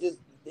husband. He would just,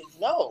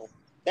 no.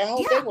 That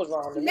whole thing was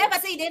wrong. She never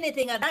said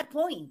anything at that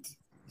point.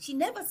 She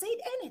never said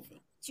anything.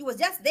 She was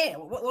just there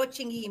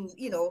watching him,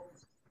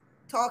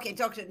 talk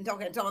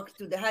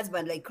to the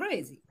husband like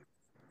crazy.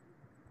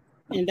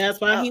 And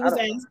that's why he was asked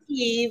to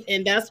leave,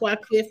 and that's why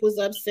Cliff was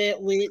upset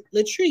with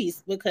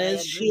Latrice,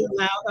 because she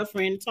allowed her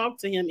friend to talk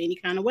to him any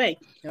kind of way.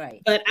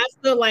 Right. But I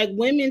feel like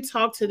women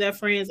talk to their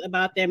friends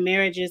about their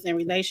marriages and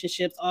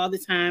relationships all the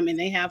time, and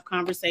they have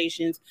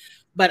conversations.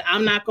 But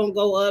I'm not going to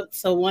go up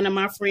to one of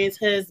my friends'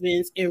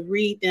 husbands and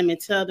read them and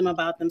tell them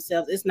about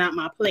themselves. It's not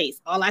my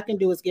place. All I can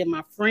do is give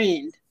my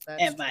friend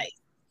advice,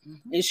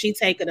 and she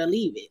take it or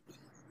leave it.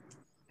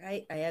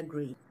 I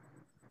agree.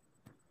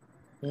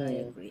 I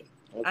agree.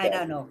 Okay. I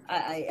don't know.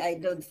 I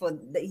don't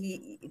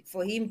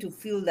for him to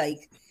feel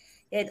like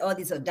he had all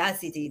this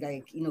audacity,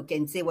 like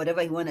can say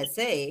whatever he want to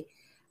say.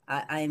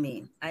 I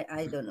mean,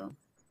 I don't know.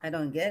 I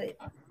don't get it.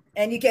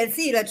 And you can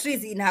see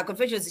Latrice in her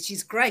confessions,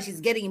 she's crying,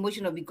 she's getting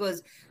emotional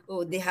because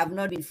they have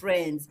not been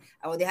friends,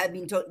 or they have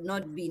been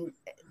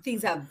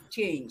things have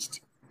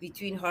changed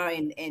between her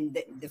and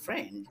the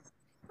friend.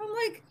 I'm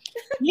like,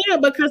 yeah,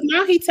 because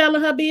now he's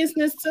telling her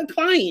business to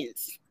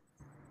clients.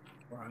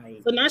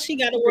 Right. So now she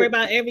got to worry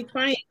about every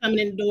client coming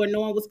in the door,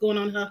 knowing what's going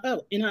on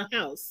in her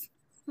house.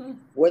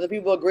 Whether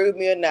people agree with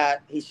me or not,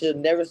 he should have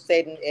never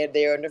stayed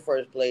there in the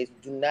first place.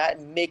 Do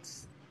not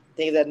mix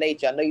things of that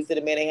nature. I know you said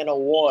the man ain't had no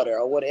water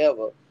or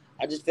whatever.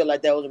 I just feel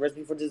like that was a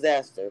recipe for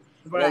disaster.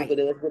 Right.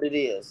 That's what it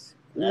is.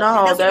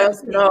 No,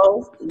 that's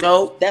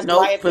no. That's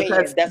my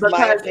opinion. That's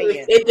my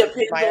opinion. It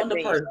depends on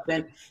the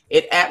person.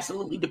 It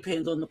absolutely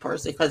depends on the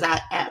person, because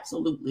I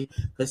absolutely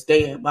could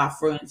stay at my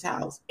friend's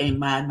house and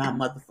mind my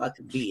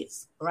motherfucking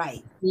business.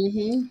 Right.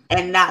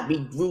 And not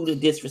be rude and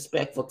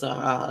disrespectful to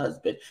her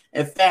husband.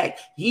 In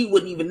fact, he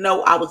wouldn't even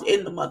know I was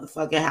in the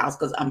motherfucking house,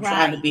 because I'm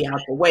trying to be out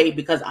the way,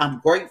 because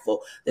I'm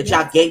grateful that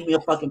y'all gave me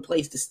a fucking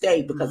place to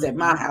stay, because at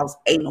my house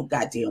ain't no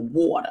goddamn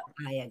water.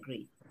 I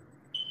agree.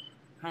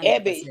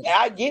 Abby,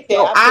 I get that.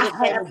 So I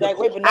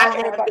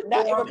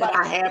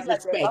have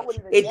respect.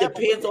 It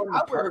depends on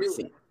the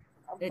person.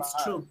 It's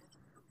true.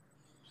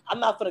 I'm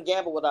not for the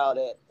gamble with all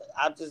that.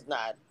 I'm just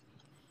not.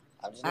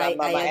 My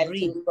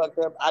attitude fucked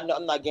up. I know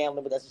I'm not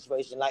gambling with that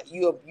situation. Like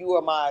you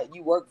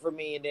work for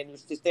me, and then you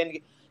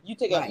standing. You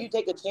take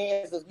a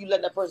chance. You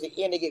let that person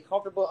in, they get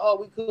comfortable. Oh,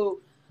 we cool.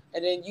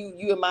 And then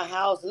you in my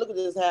house. Look at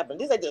this happen.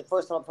 This ain't the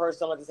first time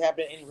something like this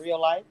happened in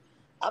real life.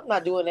 I'm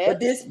not doing that.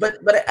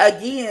 But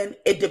again,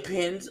 it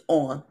depends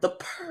on the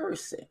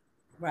person.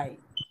 Right.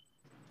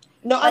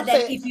 No, I'm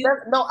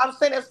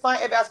saying that's fine.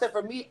 If I said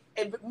for me,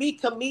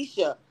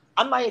 Kamisha,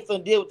 I'm not even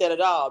gonna deal with that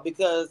at all,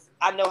 because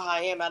I know how I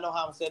am. I know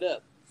how I'm set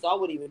up, so I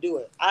wouldn't even do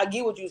it. I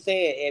get what you're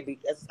saying, Abby.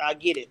 I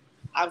get it.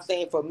 I'm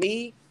saying for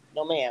me,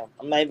 no, ma'am,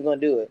 I'm not even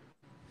gonna do it.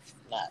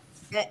 Not.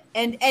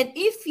 And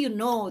if you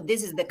know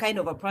this is the kind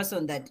of a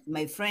person that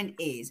my friend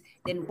is,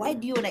 then why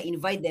do you want to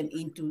invite them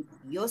into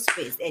your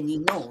space and you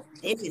know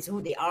this is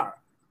who they are?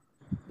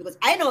 Because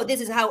I know this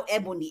is how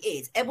Ebony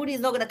is. Ebony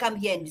is not gonna come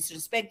here and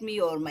disrespect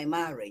me or my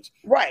marriage,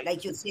 right?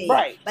 Like you say,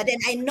 right? But then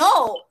I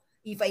know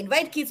if I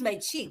invite Kiss My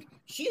Chick,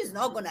 she's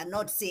not gonna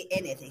not say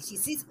anything. She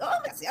sees. Oh,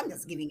 I'm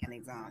just giving an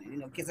example, you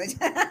know, because I'm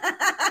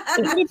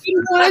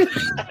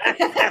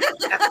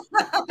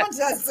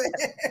just saying.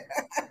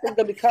 It's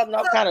gonna be causing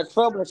all kind of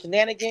trouble and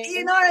shenanigans.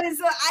 You know what I mean?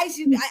 So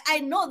I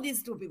know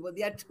these two people.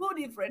 They are two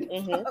different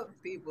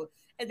people.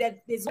 And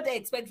that there's what I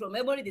expect from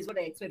Ebony, there's what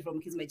I expect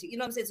from Kiss My Chick. You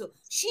know what I'm saying? So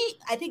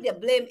I think the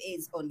blame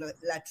is on the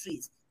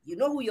Latrice. You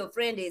know who your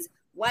friend is.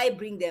 Why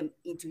bring them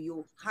into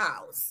your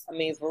house? I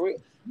mean, for real.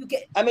 You can.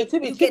 I mean, to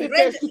be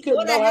fair, she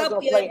couldn't know how it's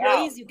gonna play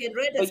out. You can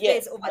rent a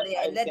space over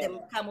there and let them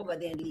come over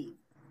there and leave.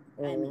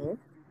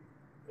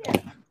 Yeah,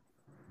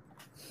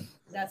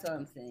 that's what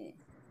I'm saying.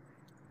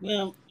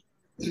 Well,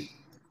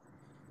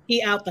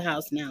 he out the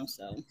house now,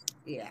 so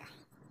yeah.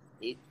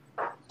 It's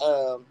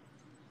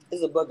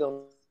a bug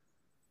on.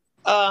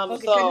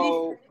 Okay,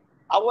 so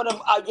I want to.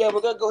 We're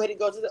gonna go ahead and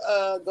go to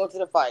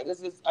the fight. Let's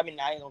just. I mean,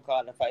 I ain't gonna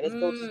call it a fight. Let's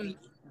go to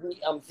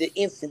the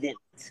incident.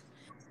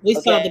 We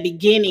saw the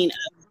beginning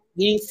of it.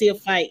 We didn't see a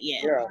fight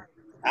yet. Yeah.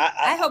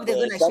 I hope they're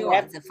gonna show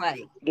us the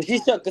fight.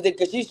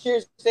 Because she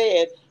sure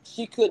said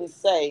she couldn't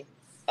say.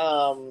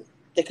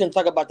 They couldn't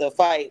talk about the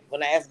fight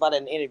when I asked about it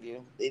in the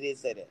interview. They did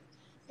say that.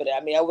 But I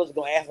mean, I wasn't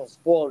gonna ask them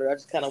spoiler. I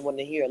just kind of wanted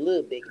to hear a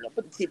little bit. You know,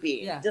 put the tip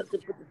in. Yeah. Just to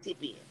put the tip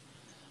in.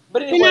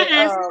 But anyway, can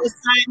I ask this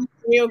time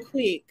real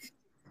quick?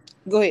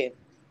 Go ahead.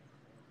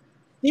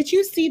 Did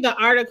you see the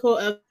article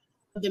of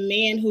the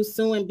man who's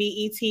suing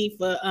BET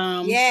for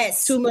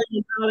yes. $2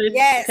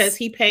 million because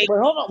he paid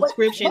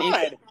subscription?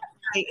 I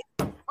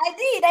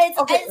did.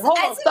 Hold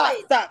on.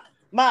 Stop.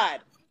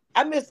 Mod.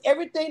 I missed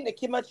everything that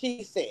Kim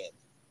Chi said.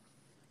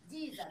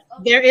 Jesus.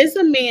 Okay. There is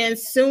a man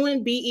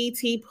suing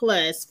BET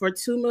Plus for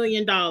 $2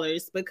 million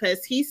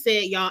because he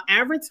said y'all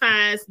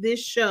advertised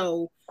this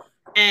show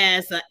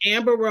as an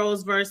Amber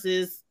Rose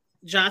versus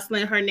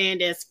Jocelyn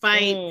Hernandez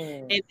fight,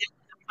 and then when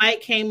the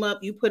fight came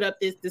up, you put up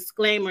this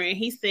disclaimer, and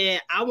he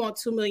said, "I want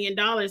 $2 million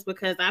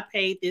because I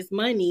paid this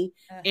money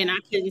and I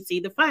couldn't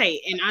see the fight,"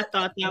 and I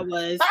thought that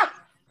was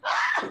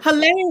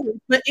hilarious.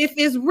 But if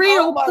it's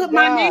real, put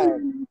my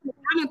name.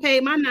 I done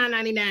paid my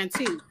 $9.99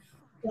 too.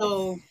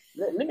 So.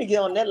 Let me get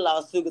on that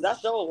lawsuit because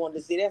I sure wanted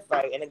to see that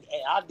fight, and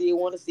I did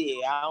want to see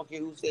it. I don't care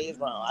who says it's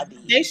wrong. I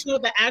did. They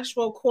showed the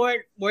actual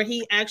court where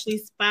he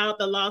actually filed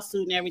the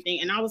lawsuit and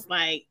everything, and I was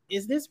like,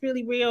 "Is this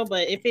really real?"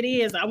 But if it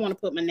is, I want to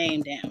put my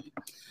name down.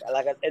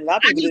 Like a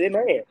lot of people did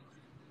mad.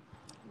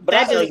 But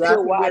I just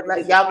y'all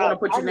want to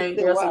put your name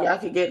there so y'all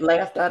can get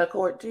laughed out of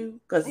court too.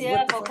 Because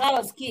for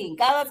Carlos King,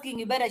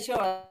 you better show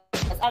us.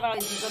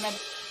 Otherwise, he's gonna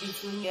be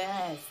suing your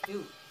ass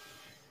too.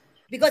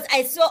 Because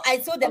I saw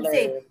them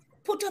say.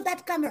 Put on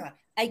that camera.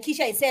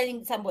 Aikisha is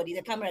telling somebody,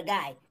 the camera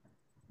guy,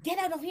 get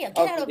out of here.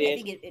 Get out of here.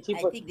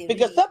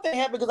 Because something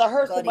happened because I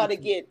heard somebody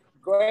get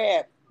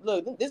grabbed.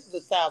 Look, this is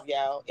the South,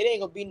 y'all. It ain't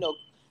going to be no...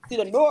 See,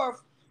 the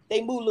North,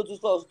 they move a little too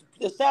slow.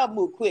 The South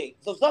move quick.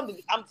 So something,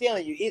 I'm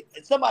telling you,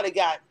 somebody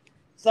got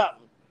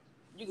something.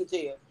 You can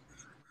tell.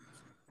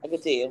 I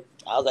could tell.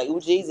 I was like, oh,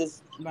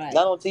 Jesus. Right.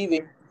 Not on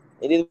TV.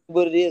 It is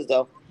what it is,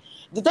 though.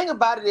 The thing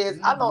about it is,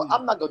 I know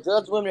I'm not gonna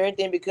judge women or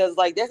anything because,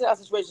 like, that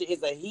situation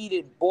is a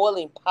heated,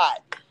 boiling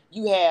pot.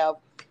 You have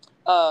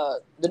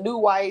the new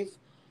wife,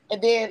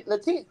 and then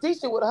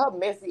Letitia with her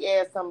messy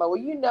ass talking about,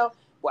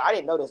 well, I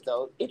didn't know this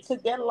though. It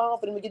took that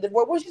long for them to get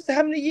divorced. What she said?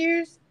 How many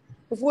years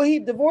before he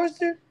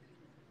divorced her?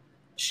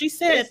 She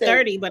said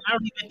 30, but I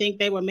don't even think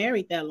they were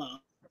married that long.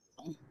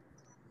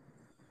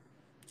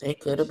 They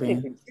could have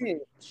been.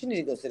 She need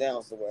to go sit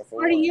down somewhere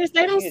for 40 years.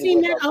 They don't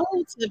seem that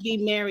old to be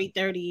married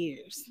 30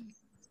 years.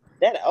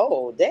 That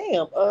old,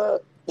 damn.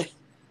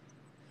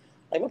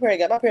 Like my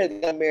parents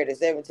got married at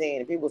 17,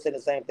 and people say the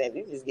same thing.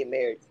 You just get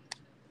married,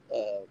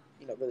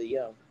 really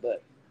young.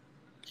 But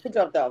he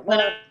jumped off.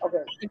 But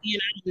okay. Again,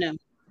 I don't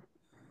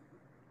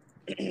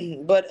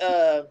know.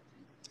 But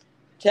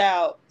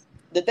child,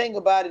 the thing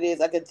about it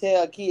is, I could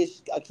tell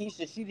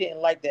Akeisha, she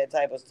didn't like that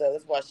type of stuff.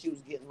 That's why she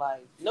was getting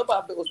like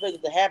nobody was expecting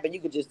it to happen.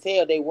 You could just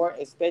tell they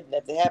weren't expecting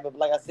that to happen. But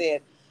like I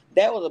said,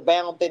 that was a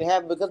bound thing to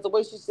happen because the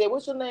way she said,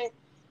 "What's your name?"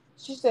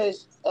 She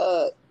says,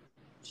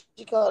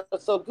 she called her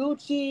So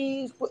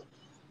Gucci,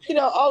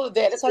 all of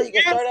that. That's how you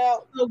can start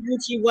out. So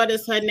Gucci, what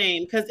is her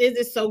name? Because is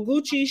it So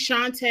Gucci,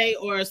 Shantae,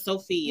 or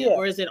Sophia,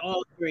 or is it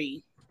all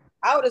three?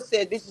 I would have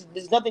said,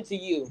 there's nothing to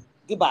you.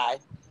 Goodbye.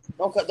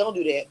 Don't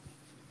do that.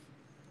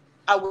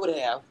 I would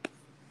have.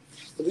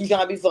 If you're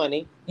trying to be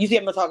funny, you see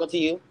I'm not talking to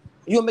you.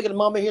 You want to make it a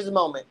moment? Here's a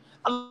moment.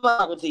 I'm not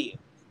talking to you.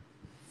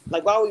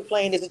 Like, why are we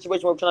playing this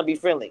situation where we're trying to be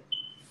friendly?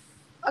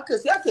 I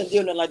couldn't do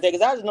nothing like that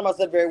because I just know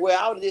myself very well.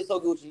 I would have did So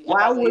Gucci.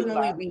 Why wouldn't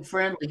we be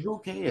friendly? Who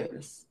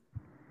cares?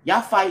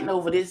 Y'all fighting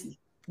over this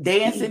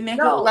dancing nigga?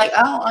 No. Like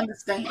I don't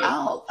understand. I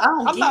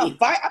don't get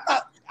it.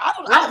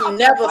 I'm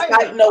never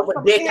fighting over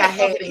dick I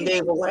had and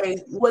gave away.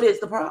 What is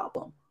the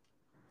problem?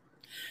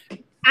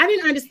 I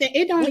didn't understand.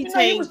 It only Did you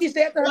not hear takes what she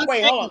said to her? one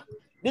Wait, hold on. second.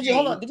 Did you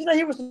hold on? Did you not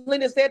hear what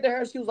Selena said to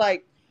her? She was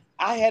like,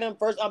 "I had him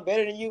first. I'm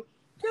better than you."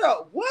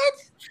 Girl, what?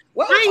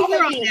 What was I ain't all hear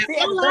that all being that.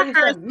 said All for I 30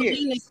 heard something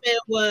Selena years? said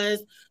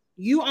was,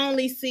 "You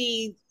only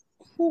see."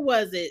 Who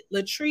was it?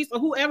 Latrice or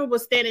whoever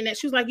was standing there.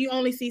 She was like, "You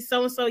only see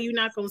so and so. You're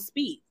not gonna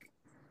speak."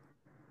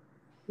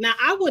 Now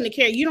I wouldn't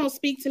care. You don't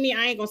speak to me.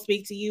 I ain't gonna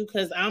speak to you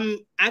because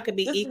I could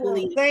be This is what I'm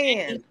equally.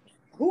 saying.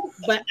 Who?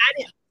 But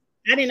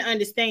I didn't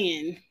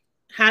understand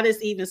how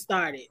this even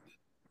started.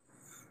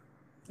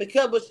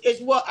 Because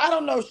it's well, I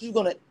don't know if she's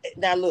gonna.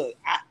 Now look,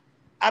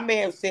 I may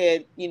have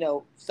said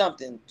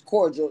something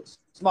cordial,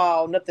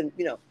 small, nothing.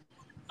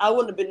 I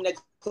wouldn't have been that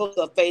close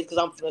to her face because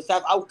I'm from the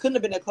south. I couldn't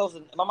have been that close.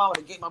 My mom would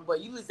have get my boy.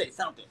 You would say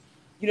something.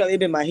 It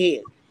been in my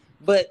head.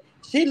 But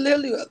she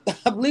literally,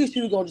 I believe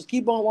she was gonna just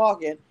keep on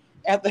walking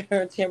after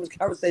her and Tamara's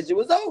conversation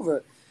was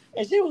over,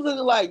 and she was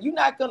looking like, "You're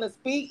not gonna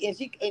speak,"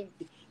 and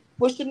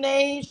what's your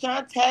name,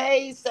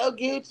 Shantae? So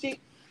Gucci.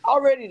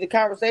 Already the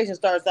conversation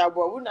starts out,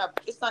 well, we're not.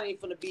 It's not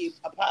even going to be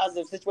a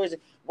positive situation.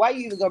 Why are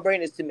you even going to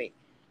bring this to me?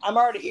 I'm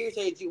already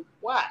irritated. You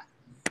why?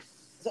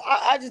 So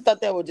I just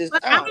thought that was just.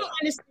 But I don't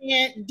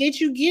understand. Did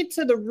you get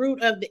to the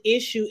root of the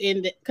issue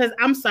in the? Because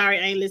I'm sorry,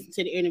 I ain't listened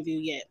to the interview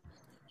yet.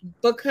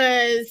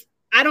 Because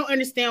I don't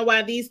understand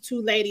why these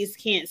two ladies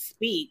can't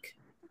speak.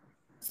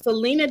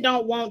 Selena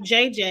don't want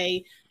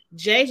JJ.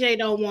 JJ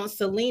don't want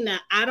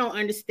Selena. I don't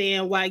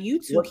understand why you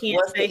two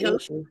can't say hello.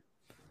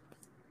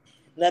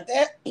 Now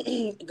that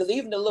because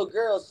even the little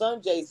girl,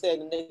 Sanjay said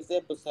in the next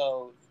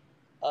episode,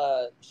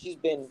 she's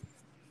been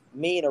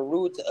mean or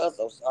rude to us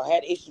or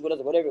had issues with us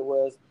or whatever it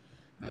was.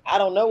 I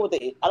don't know what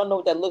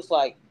that looks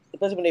like,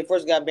 especially when they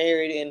first got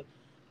married and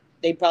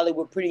they probably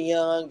were pretty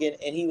young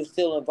and he was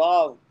still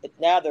involved.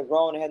 Now they're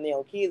grown and having their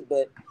own kids,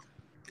 but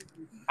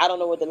I don't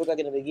know what they looked like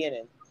in the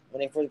beginning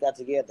when they first got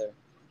together.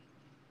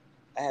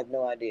 I have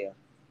no idea.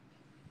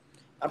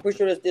 I'm pretty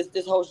sure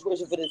this whole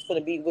situation for this going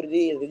to be what it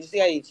is. But you see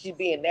how she's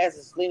being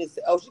nasty. Selena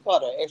said, "Oh, she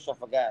called her extra." I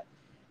forgot.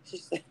 She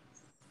said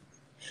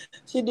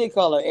she did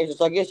call her extra,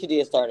 so I guess she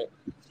did start it.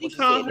 She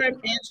called her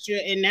extra,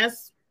 and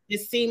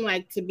it seemed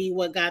like to be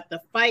what got the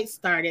fight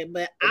started.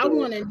 But I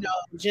want to know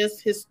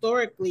just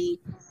historically,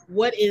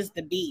 what is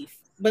the beef?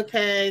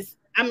 Because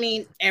I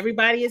mean,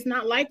 everybody is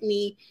not like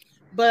me,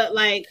 but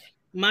like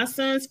my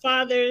son's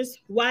father's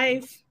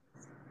wife,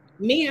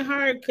 me and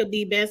her could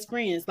be best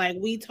friends. Like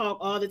we talk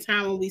all the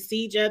time when we see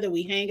each other,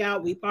 we hang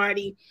out, we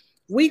party,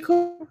 we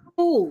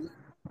cool.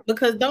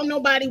 Because don't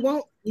nobody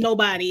want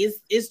nobody.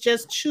 It's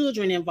just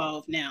children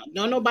involved now.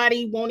 Don't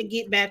nobody want to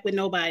get back with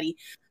nobody.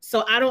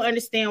 So I don't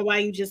understand why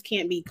you just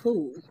can't be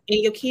cool.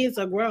 And your kids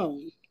are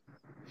grown.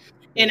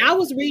 And I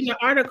was reading an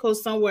article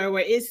somewhere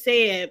where it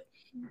said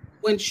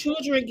when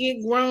children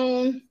get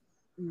grown,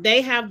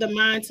 they have the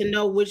mind to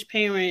know which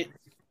parent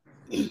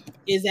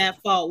is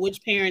at fault,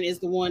 which parent is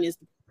the one is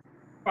the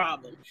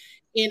problem.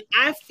 And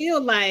I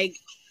feel like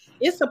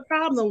it's a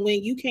problem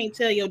when you can't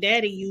tell your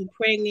daddy you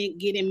pregnant,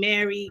 getting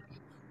married.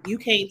 You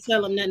can't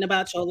tell him nothing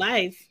about your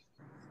life.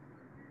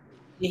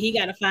 And he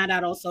got to find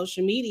out on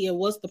social media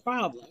what's the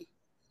problem.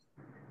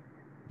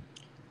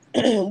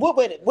 When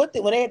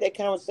they had that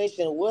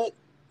conversation, what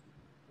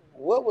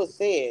was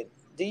said?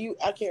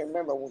 I can't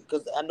remember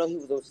because I know he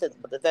was upset,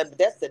 but that's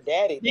the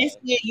daddy thing. They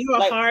said you're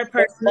a hard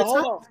person to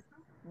talk.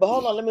 But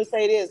hold on, let me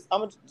say this.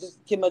 I'm gonna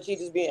just Kim Chi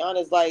just being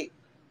honest. Like,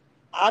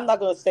 I'm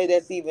not gonna say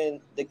that's even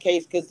the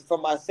case because for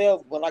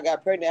myself, when I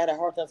got pregnant, I had a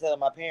hard time telling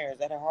my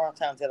parents. I had a hard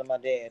time telling my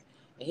dad,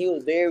 and he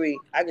was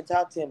I could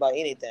talk to him about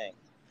anything.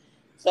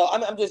 So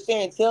I'm just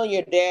saying, telling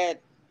your dad,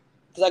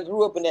 because I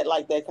grew up in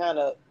that kind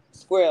of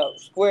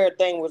square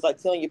thing was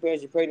like telling your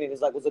parents you're pregnant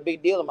was a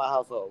big deal in my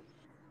household.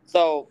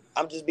 So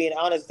I'm just being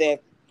honest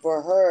that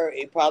for her,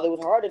 it probably was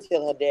hard to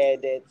tell her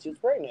dad that she was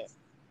pregnant.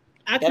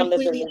 I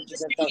completely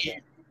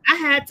understand. I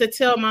had to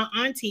tell my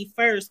auntie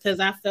first because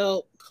I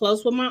felt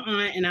close with my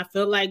aunt and I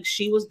felt like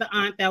she was the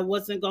aunt that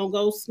wasn't going to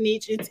go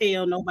snitch and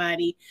tell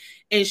nobody.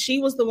 And she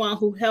was the one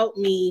who helped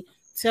me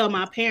tell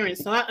my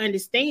parents. So I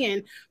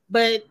understand.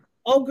 But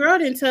old girl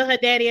didn't tell her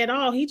daddy at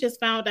all. He just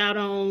found out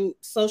on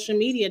social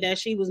media that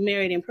she was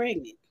married and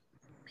pregnant.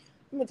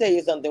 Let me tell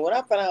you something. When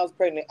I found out I was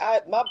pregnant,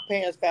 my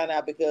parents found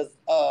out because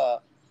a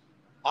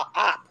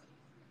op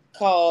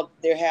called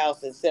their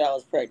house and said I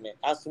was pregnant.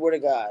 I swear to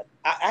God.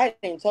 I hadn't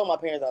even told my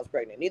parents I was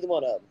pregnant. Neither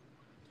one of them.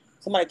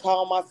 Somebody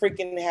called my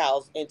freaking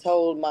house and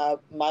told my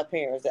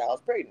parents that I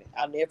was pregnant.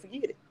 I'll never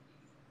forget it.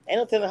 Ain't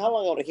no telling how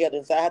long I would have held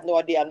it. So I have no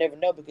idea. I'll never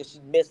know because she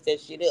messed that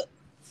shit up.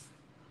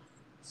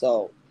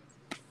 So,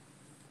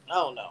 I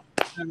don't know.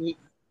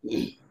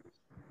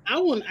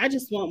 I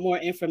just want more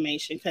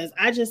information because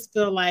I just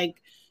feel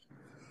like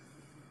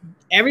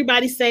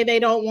everybody say they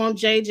don't want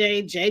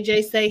JJ.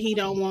 JJ say he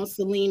don't want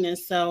Selena.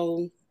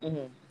 So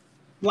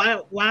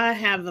why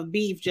have a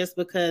beef just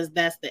because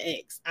that's the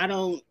ex? I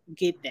don't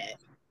get that.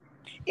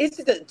 It's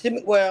just to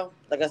me. Well,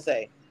 like I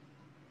say,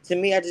 to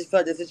me, I just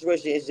felt the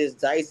situation is just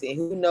dicey. And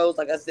who knows?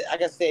 Like I said,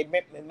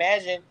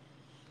 imagine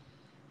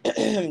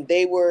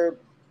they were.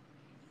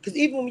 Because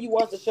even when you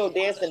watch the show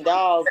Dancing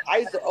Dolls, I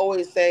used to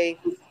always say,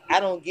 I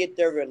don't get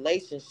their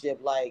relationship.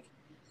 Like,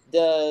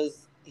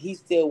 does he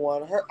still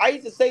want her? I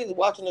used to say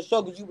watching the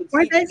show because you would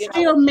Were see. they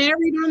still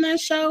married on that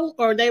show,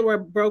 or they were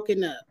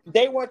broken up?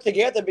 They weren't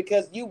together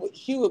because they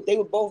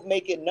would both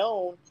make it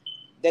known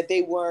that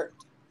they weren't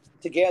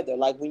together.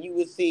 Like when you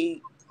would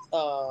see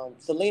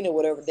Selena,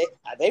 whatever,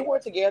 they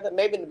weren't together.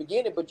 Maybe in the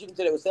beginning, but you can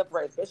tell they were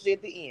separated, especially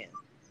at the end.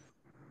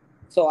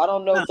 So I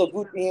don't know if So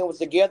Gucci and was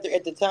together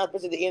at the time,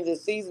 especially at the end of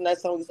the season.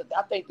 That's something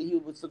I think that he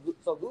was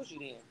So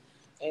Gucci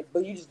then,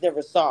 but you just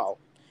never saw.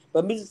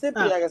 But Mississippi,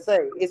 like I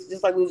say, it's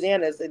just like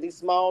Louisiana. It's these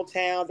small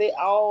towns. They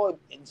all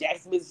in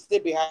Jackson,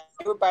 Mississippi. How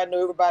everybody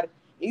know everybody.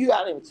 You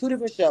got them 2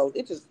 different shows.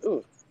 It just,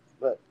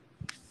 but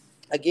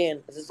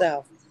again, it's the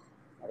South.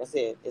 Like I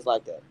said, it's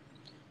like that.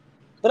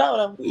 But I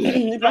don't know.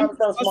 You probably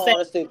sound small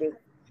and stupid.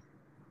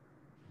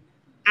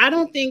 I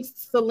don't think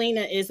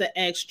Selena is an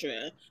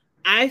extra.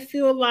 I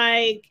feel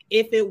like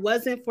if it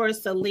wasn't for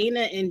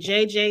Selena and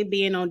JJ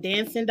being on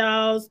Dancing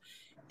Dolls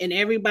and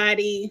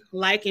everybody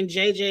liking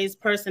JJ's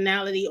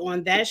personality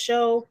on that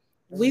show,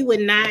 we would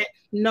not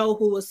know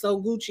who a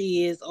So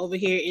Gucci is over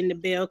here in the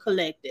Belle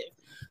Collective.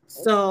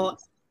 So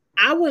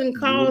I wouldn't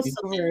call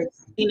Selena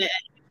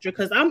extra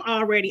because I'm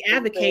already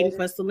advocating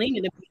for Selena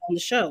to be on the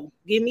show.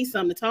 Give me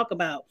something to talk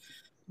about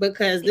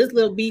because this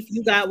little beef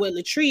you got with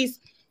Latrice.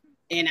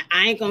 And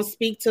I ain't gonna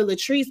speak to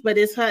Latrice, but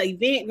it's her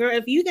event, girl.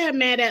 If you got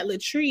mad at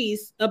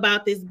Latrice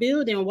about this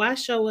building, why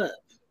show up?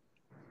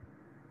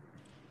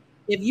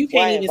 If you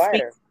can't even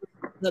speak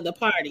to the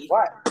party,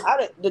 why?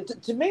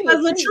 To me,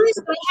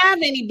 Latrice don't have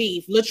any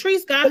beef.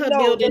 Latrice got her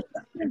building.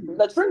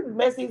 Latrice is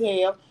messy as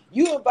hell.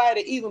 You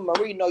invited even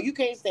Marie. No, you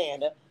can't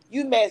stand her.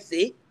 You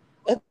messy.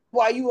 That's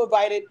why you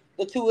invited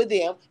the 2 of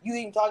them. You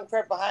even talking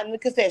crap behind the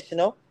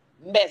confessional.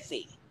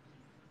 Messy.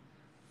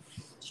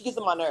 She gets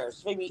on my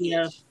nerves. Maybe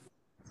itch.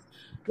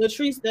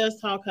 Latrice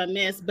does talk her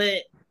mess,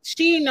 but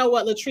she didn't know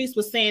what Latrice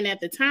was saying at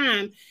the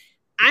time.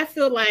 I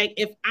feel like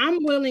if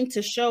I'm willing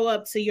to show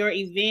up to your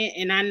event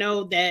and I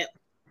know that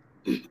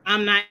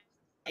I'm not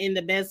in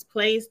the best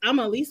place, I'm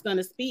at least going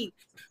to speak.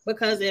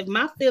 Because if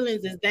my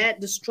feelings is that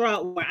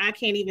distraught where I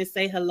can't even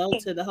say hello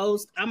to the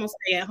host, I'm going to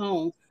stay at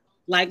home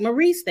like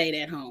Marie stayed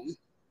at home.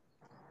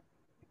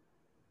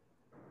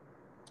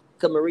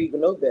 Because Marie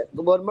can know that.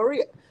 But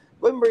Marie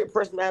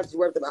personality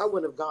worth it, I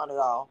wouldn't have gone at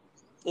all.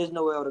 There's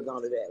no way I would have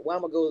gone to that. Why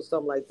am I going to go to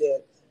something like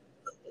that?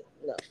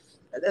 No.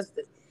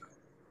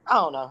 I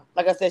don't know.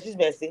 Like I said, she's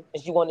messy,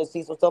 and she wanted to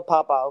see some stuff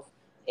pop off,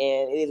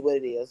 and it is what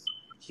it is.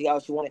 She got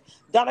what she wanted.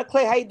 Donna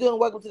Clay, how you doing?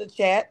 Welcome to the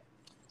chat.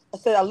 I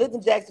said, I lived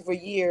in Jackson for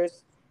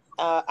years.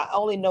 I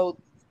only know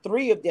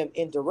 3 of them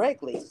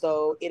indirectly,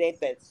 so it ain't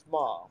that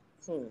small.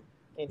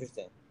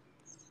 Interesting.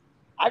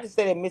 I just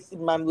say that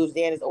Mississippi,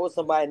 Louisiana is always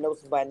somebody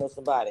knows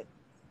somebody.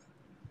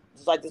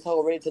 Just like this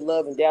whole Ready to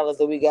Love in Dallas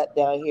that we got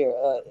down here,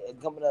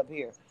 coming up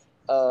here.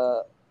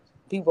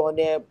 People on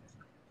there,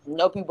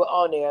 no people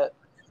on there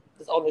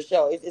that's on the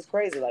show. It's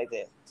crazy like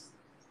that.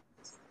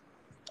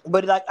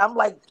 But like I'm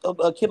like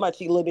kid my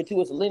cheek a little bit too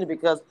with Selena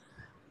because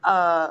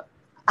I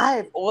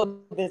have always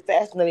been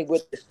fascinated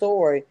with the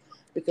story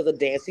because of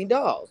Dancing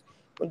Dolls.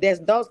 When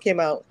Dancing Dolls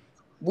came out,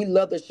 we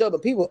loved the show,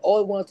 but people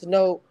always wanted to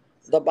know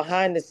the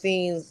behind the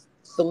scenes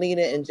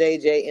Selena and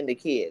JJ and the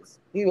kids.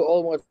 People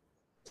always want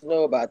to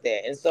know about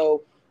that, and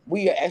so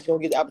we are actually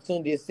gonna get the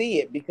opportunity to see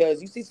it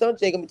because you see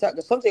Sunjay gonna be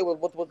talking. Sunjay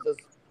was this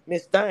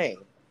Miss Thing,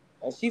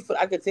 and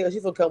I could tell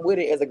she's gonna come with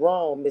it as a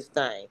grown Miss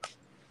Thing.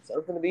 So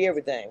it's gonna be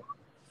everything,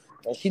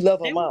 and she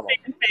love her mama.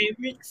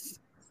 Favorites.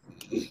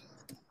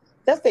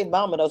 That's their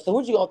mama though. So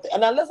what you gonna?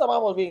 And unless her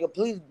mama was being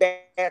completely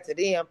bad to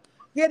them,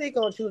 yeah, they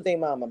gonna choose their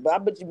mama. But I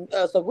bet you,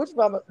 so which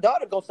mama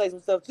daughter gonna say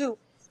some stuff too.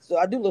 So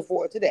I do look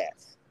forward to that.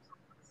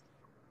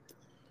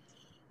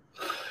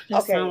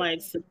 That sounds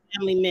like some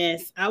family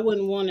mess. I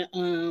wouldn't want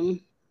to.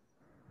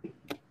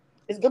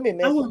 It's gonna be a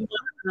mess. I wouldn't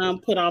want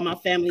to put all my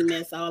family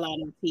mess all out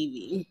on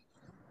TV.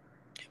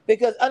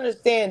 Because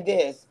understand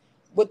this,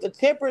 with the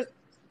tempers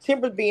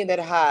being that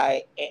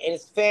high, and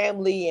his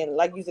family, and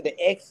like you said, the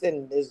ex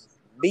and this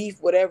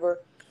beef, whatever,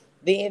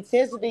 the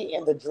intensity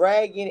and the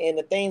dragging and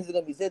the things that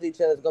are gonna be said to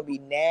each other is gonna be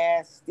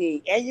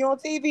nasty. And you're on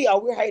TV. Oh,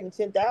 we're hiding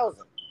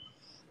 10,000.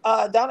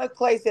 Donna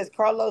Clay says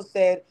Carlos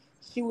said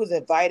she was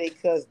invited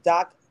because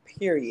Doc.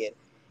 Period.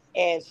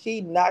 And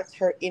she knocked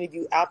her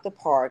interview out the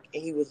park,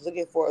 and he was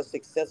looking for a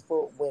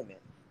successful woman.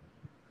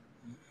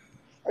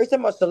 Are you talking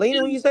about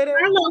Selena when you say that?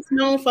 Carlos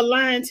known for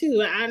lying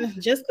too.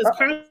 Just because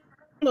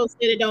Carlos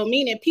said it don't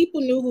mean it.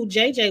 People knew who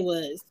JJ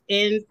was,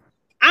 and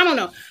I don't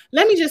know.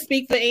 Let me just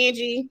speak for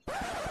Angie.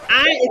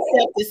 I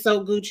accepted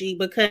So Gucci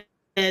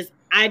because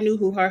I knew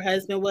who her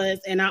husband was,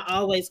 and I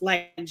always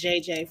liked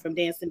JJ from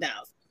Dancing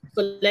Dolls.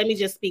 So let me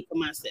just speak for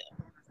myself.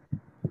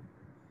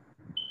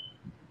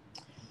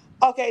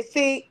 Okay,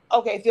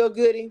 feel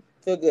goody.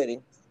 Let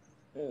me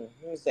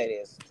say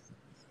this.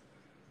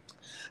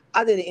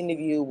 I did an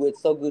interview with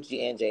So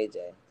Gucci and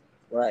JJ,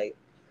 right?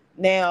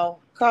 Now,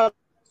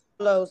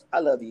 Carlos, I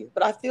love you,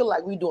 but I feel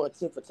like we're doing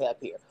tip for tap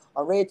here.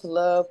 On Ready to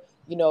Love,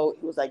 it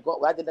was like,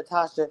 I did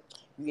Natasha,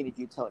 you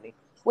interviewed Tony.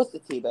 What's the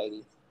tea,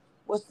 baby?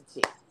 What's the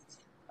tea?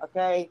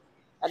 Okay?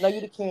 I know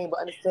you're the king, but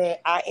understand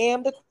I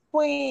am the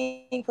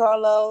queen,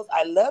 Carlos.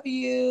 I love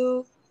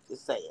you.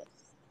 Just saying.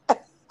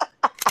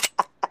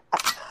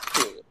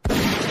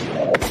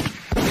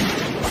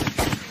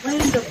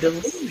 Land of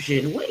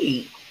delusion.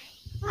 Wait,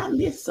 I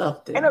missed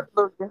something. Ain't no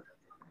delusion.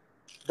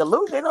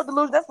 Delusion, ain't no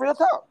delusion. That's real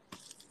talk.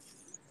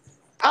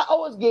 I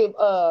always give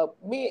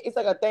me. It's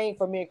like a thing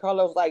for me and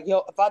Carlos. Like,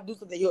 yo, if I do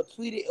something, he'll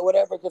tweet it or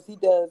whatever because he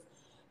does.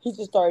 He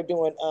just started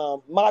doing.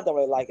 Mom don't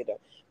really like it though,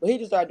 but he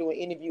just started doing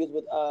interviews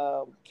with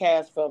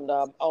cast from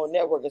the own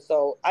network. And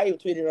so I even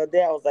tweeted her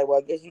there. I was like, well,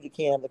 I guess you the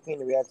king, I'm the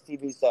queen of reality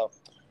TV. So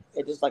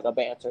it's just like a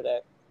banter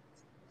that.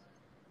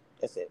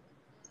 That's it.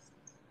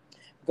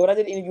 But when I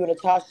did the interview with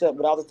Natasha,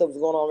 but all the stuff was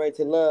going on right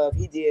to love,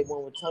 he did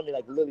one with Tony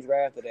like literally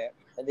right after that,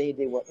 and then he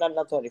did one.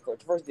 Not Tony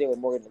first. First he did with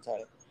Morgan and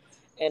Tony,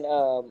 and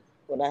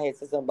when I had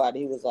said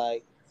somebody, he was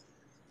like,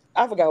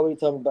 I forgot what he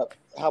told me about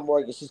how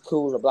Morgan, she's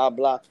cool and blah,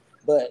 blah.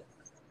 But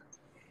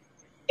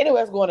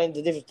anyway, that's going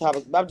into different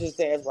topics. But I'm just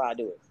saying that's why I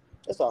do it.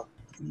 That's all.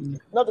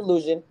 No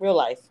delusion. Real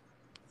life.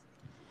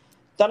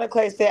 Donna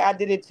Clay said, I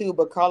did it too,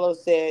 but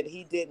Carlos said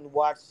he didn't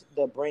watch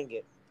the Bring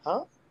It.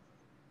 Huh?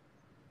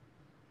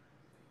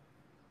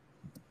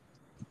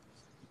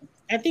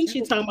 I think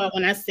she's talking about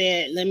when I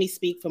said, let me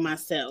speak for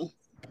myself.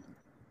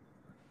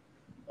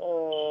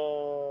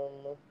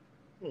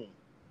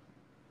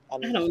 I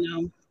don't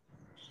know.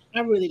 I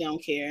really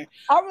don't care.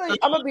 I'm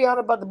gonna be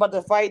honest about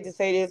the fight to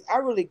say this. I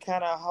really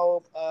kind of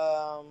hope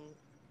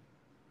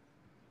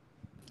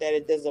that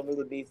it doesn't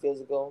really be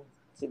physical.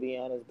 To be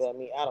honest, but I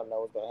mean, I don't know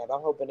what's gonna happen.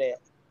 I'm hoping that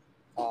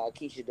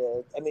Keisha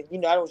does. I mean,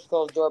 I don't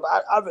close the door,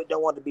 but I really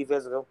don't want it to be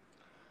physical.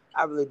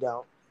 I really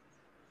don't.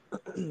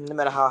 No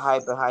matter how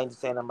hype and how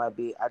insane I might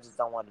be, I just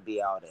don't want to be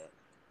all that.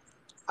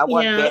 I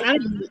want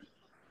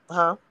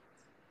that.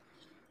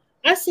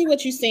 I see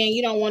what you're saying.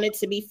 You don't want it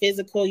to be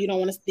physical. You don't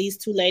want these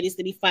two ladies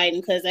to be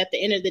fighting because at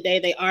the end of the day,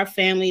 they are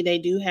family. They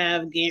do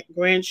have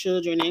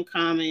grandchildren in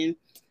common.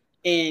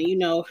 And,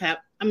 you're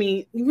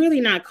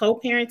really not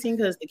co-parenting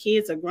because the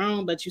kids are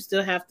grown, but you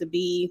still have to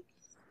be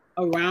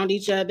around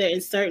each other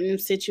in certain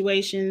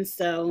situations.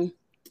 So,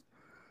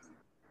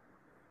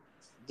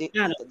 I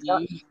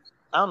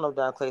don't know if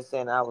Don Clay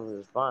saying I was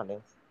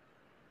responding.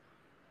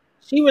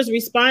 She was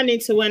responding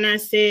to when I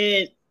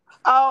said...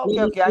 Oh,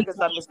 okay. I guess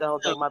I missed the whole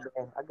thing. My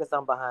bad. I guess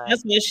I'm behind.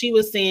 That's what she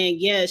was saying.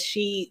 Yes,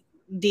 she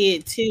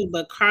did too,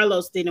 but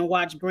Carlos didn't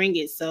watch Bring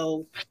It,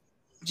 so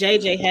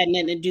JJ had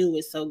nothing to do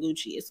with So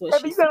Gucci. Is what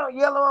she you got on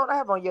yellow on? I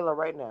have on yellow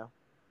right now.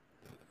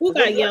 Who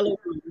got yellow?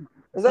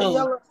 Is that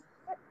yellow?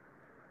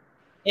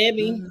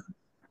 Abby. Mm-hmm.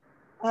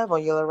 I have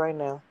on yellow right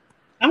now.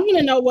 I'm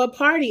gonna know what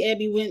party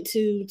Abby went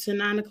to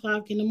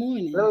 9:00 in the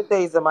morning. Let me tell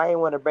you something. I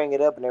didn't want to bring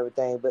it up and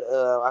everything, but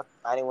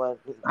I didn't want.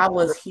 I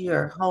was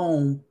here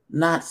home,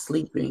 not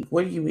sleeping.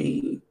 What do you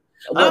mean?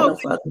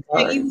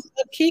 You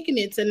kicking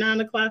it to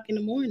 9:00 in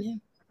the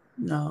morning?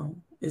 No,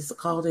 it's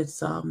called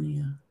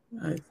insomnia.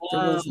 There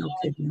was no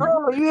kicking.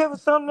 Oh, you have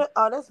something?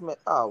 Oh, that's me.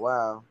 Oh,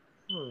 wow.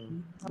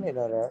 I didn't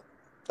know that.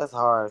 That's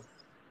hard.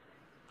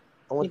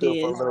 I went through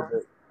it for a little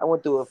bit. I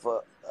went through it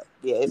for.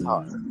 Yeah, it's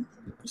hard.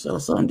 So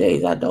some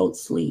days I don't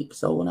sleep.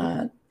 So when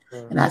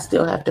and I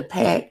still have to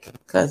pack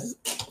because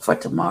for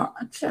tomorrow,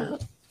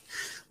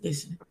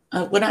 listen.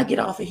 When I get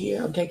off of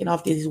here, I'm taking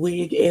off this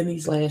wig and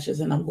these lashes,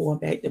 and I'm going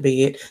back to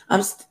bed.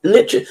 I'm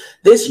literally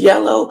this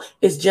yellow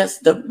is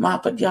just my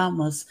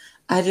pajamas.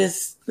 I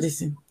just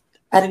listen.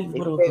 I didn't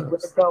even put on.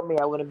 If you told me,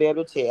 I wouldn't be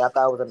able to tell. I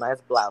thought it was a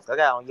nice blouse. I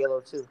got on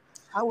yellow too.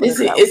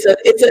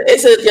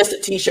 It's just a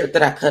t-shirt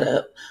that I cut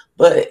up,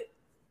 but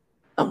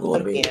I'm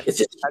going to bed. It's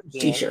just a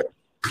t-shirt.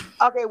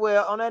 Okay,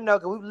 well, on that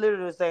note, we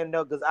literally the same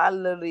note because I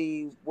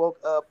literally woke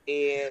up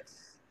at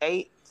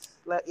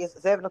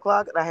 7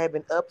 o'clock, and I have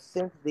been up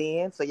since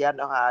then. So y'all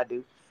know how I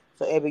do.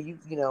 So Abby, you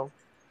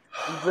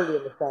really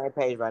on the same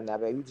page right now,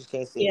 baby. You just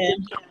can't see. Yeah,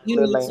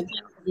 you need to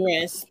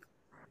rest.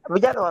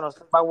 But y'all know I don't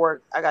sleep. My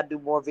work, I got to do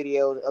more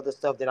videos, other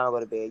stuff. Then I'll go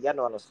to bed. Y'all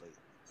know I don't sleep.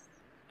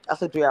 I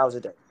sleep 3 hours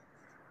a day.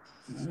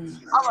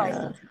 All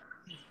right.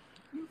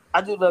 I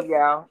do love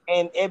y'all,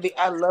 and Abby,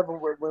 I love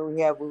when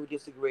we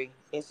disagree.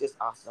 It's just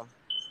awesome.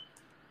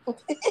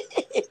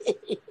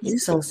 You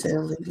so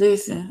silly.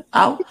 Listen,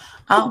 I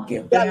don't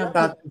give a damn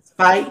about this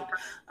fight.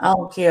 I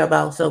don't care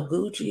about So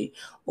Gucci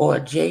or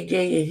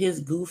JJ and his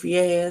goofy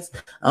ass.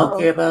 I don't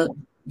care about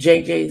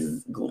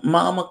JJ's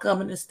mama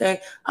coming to stay.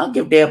 I don't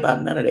give a damn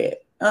about none of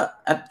that.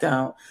 I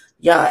don't.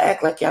 Y'all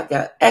act like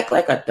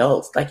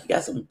adults, like you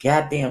got some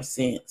goddamn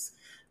sense.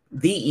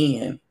 The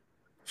end.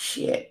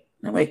 Shit.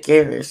 Nobody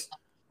cares.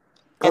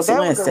 Go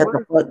somewhere and set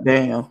the fuck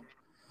down.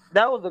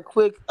 That was a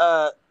quick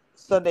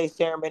Sunday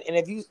sermon, and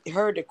if you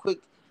heard the quick,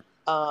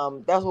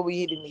 that's what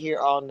we didn't hear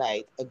all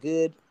night. A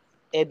good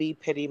Ebby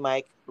Petty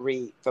Mike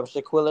read from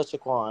Shaquilla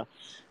Shaquan.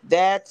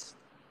 That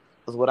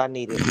was what I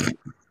needed.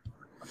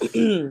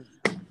 The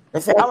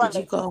fact that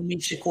you call me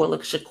Shaquilla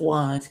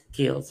Shaquan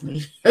kills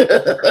me. I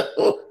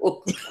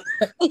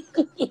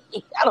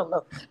don't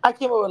know. I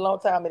came up with a long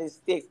time and it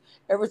sticks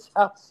every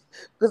time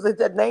because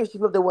that name she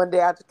put there one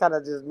day. I just kind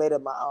of just made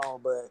up my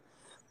own, but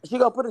she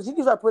can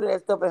start putting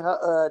that stuff in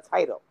her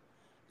title.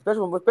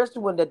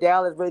 especially when the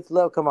Dallas rates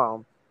low. Come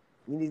on,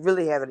 you need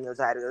really have it in your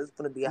title. It's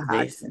going to be a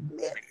hot Listen,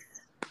 mess.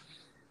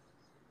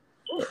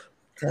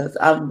 because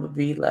I'm gonna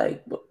be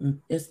like,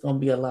 it's gonna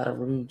be a lot of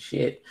rude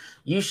shit.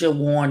 You should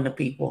warn the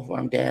people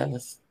from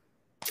Dallas.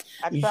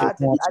 I You should tried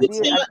to. warn. I You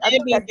did. tell I think I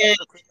Abby did that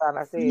put a clip on.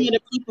 I some said. of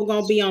the people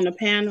gonna be on the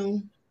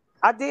panel.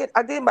 I did.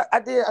 I did. I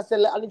did. I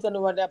said I need to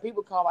know right now.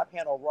 People call my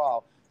panel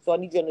raw, so I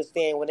need you to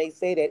understand when they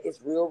say that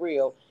it's real,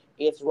 real.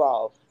 It's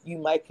raw. You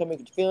might come and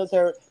get your feelings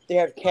hurt. There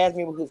have cast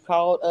members who've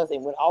called us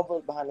and went off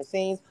us behind the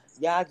scenes.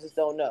 Y'all just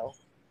don't know,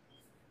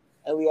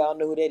 and we all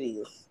know who that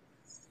is.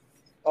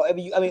 Oh, I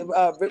mean,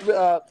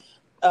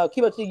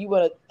 keep up to you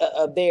were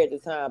there at the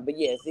time, but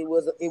yes, it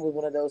was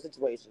one of those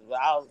situations where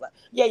I was like,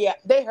 yeah, yeah,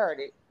 they heard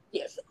it.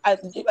 Yes,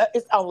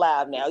 it's on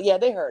live now. Yeah,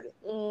 they heard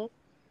it.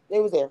 They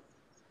was there.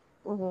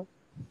 hmm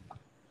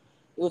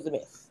It was a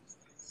mess.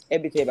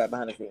 Let me tell you about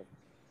behind the scenes.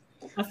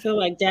 I feel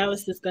like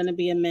Dallas is gonna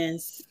be a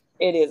mess.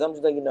 It is. I'm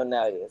just letting you know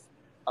now. It is.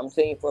 I'm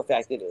telling you for a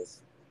fact it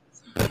is.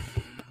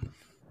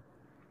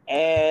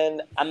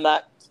 And I'm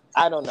not.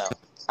 I don't know.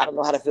 I don't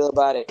know how to feel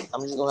about it.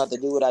 I'm just gonna have to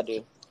do what I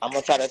do. I'm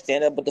gonna try to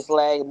stand up with the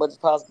flag as much as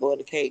possible at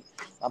the cape.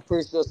 I'm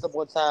pretty sure some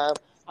more time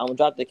I'm gonna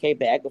drop the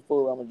cape and act a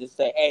fool. I'm gonna just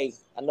say, "Hey,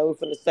 I know we're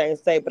from the same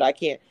state, but I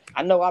can't.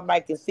 I know I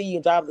might can see you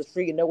and drive the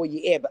street and know where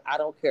you at, but I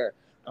don't care.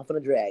 I'm gonna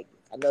drag you.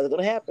 I know it's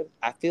gonna happen.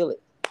 I feel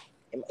it.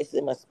 It's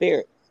in my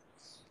spirit."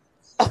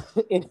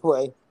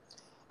 Anyway,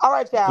 all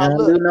right, y'all. Don't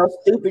Look. do no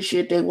stupid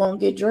shit. They won't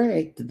get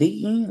dragged.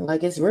 The end.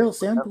 Like it's real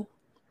simple.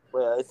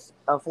 Well, it's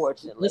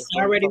unfortunately It's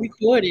already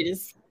recorded.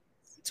 It's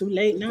too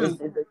late now.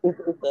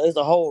 it's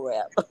a whole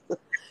wrap.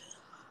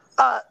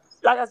 Uh,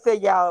 like I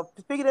said, y'all.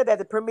 Speaking of that,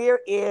 the premiere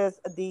is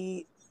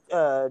the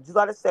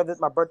July the 7th.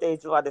 My birthday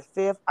is July the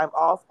 5th. I'm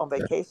off on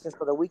vacation,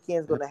 so the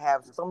weekend's going to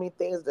have so many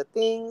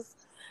things,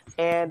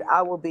 and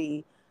I will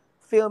be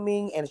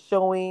filming and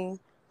showing.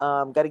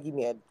 Got to give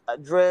me a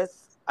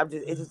dress.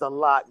 It's just a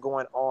lot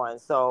going on.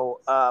 So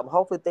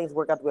hopefully things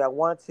work out the way I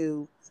want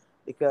to,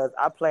 because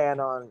I plan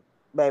on,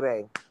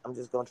 baby. I'm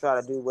just gonna try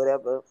to do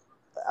whatever.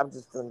 I'm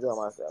just gonna enjoy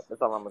myself.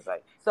 That's all I'm gonna say.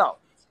 So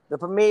the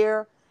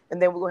premiere,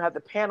 and then we're gonna have the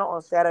panel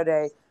on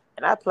Saturday,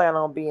 and I plan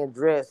on being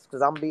dressed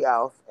because I'm gonna be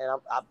off, and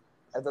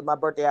as my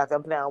birthday outfit,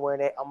 I'm planning on wearing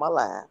that on my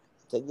live.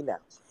 So you know.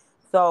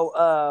 So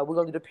we're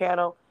gonna do the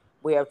panel.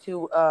 We have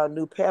two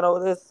new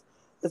panelists.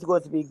 It's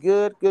going to be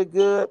good, good,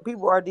 good.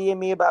 People are DMing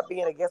me about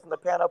being a guest on the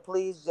panel.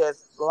 Please,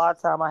 just a lot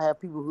of time I have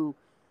people who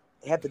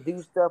have to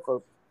do stuff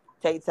or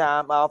take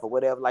time off or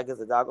whatever, like it's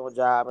a doggone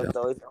job, and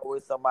so it's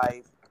always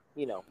somebody,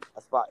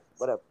 a spot,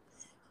 whatever.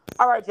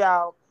 All right,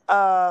 y'all.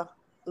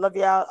 Love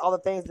y'all. All the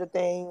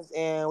things,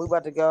 and we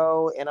about to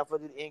go. And I'm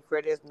gonna do the end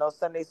credits. No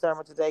Sunday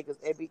sermon today because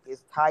Abby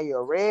is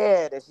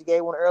tired, and she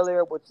gave one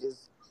earlier, which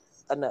is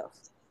enough.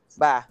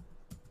 Bye.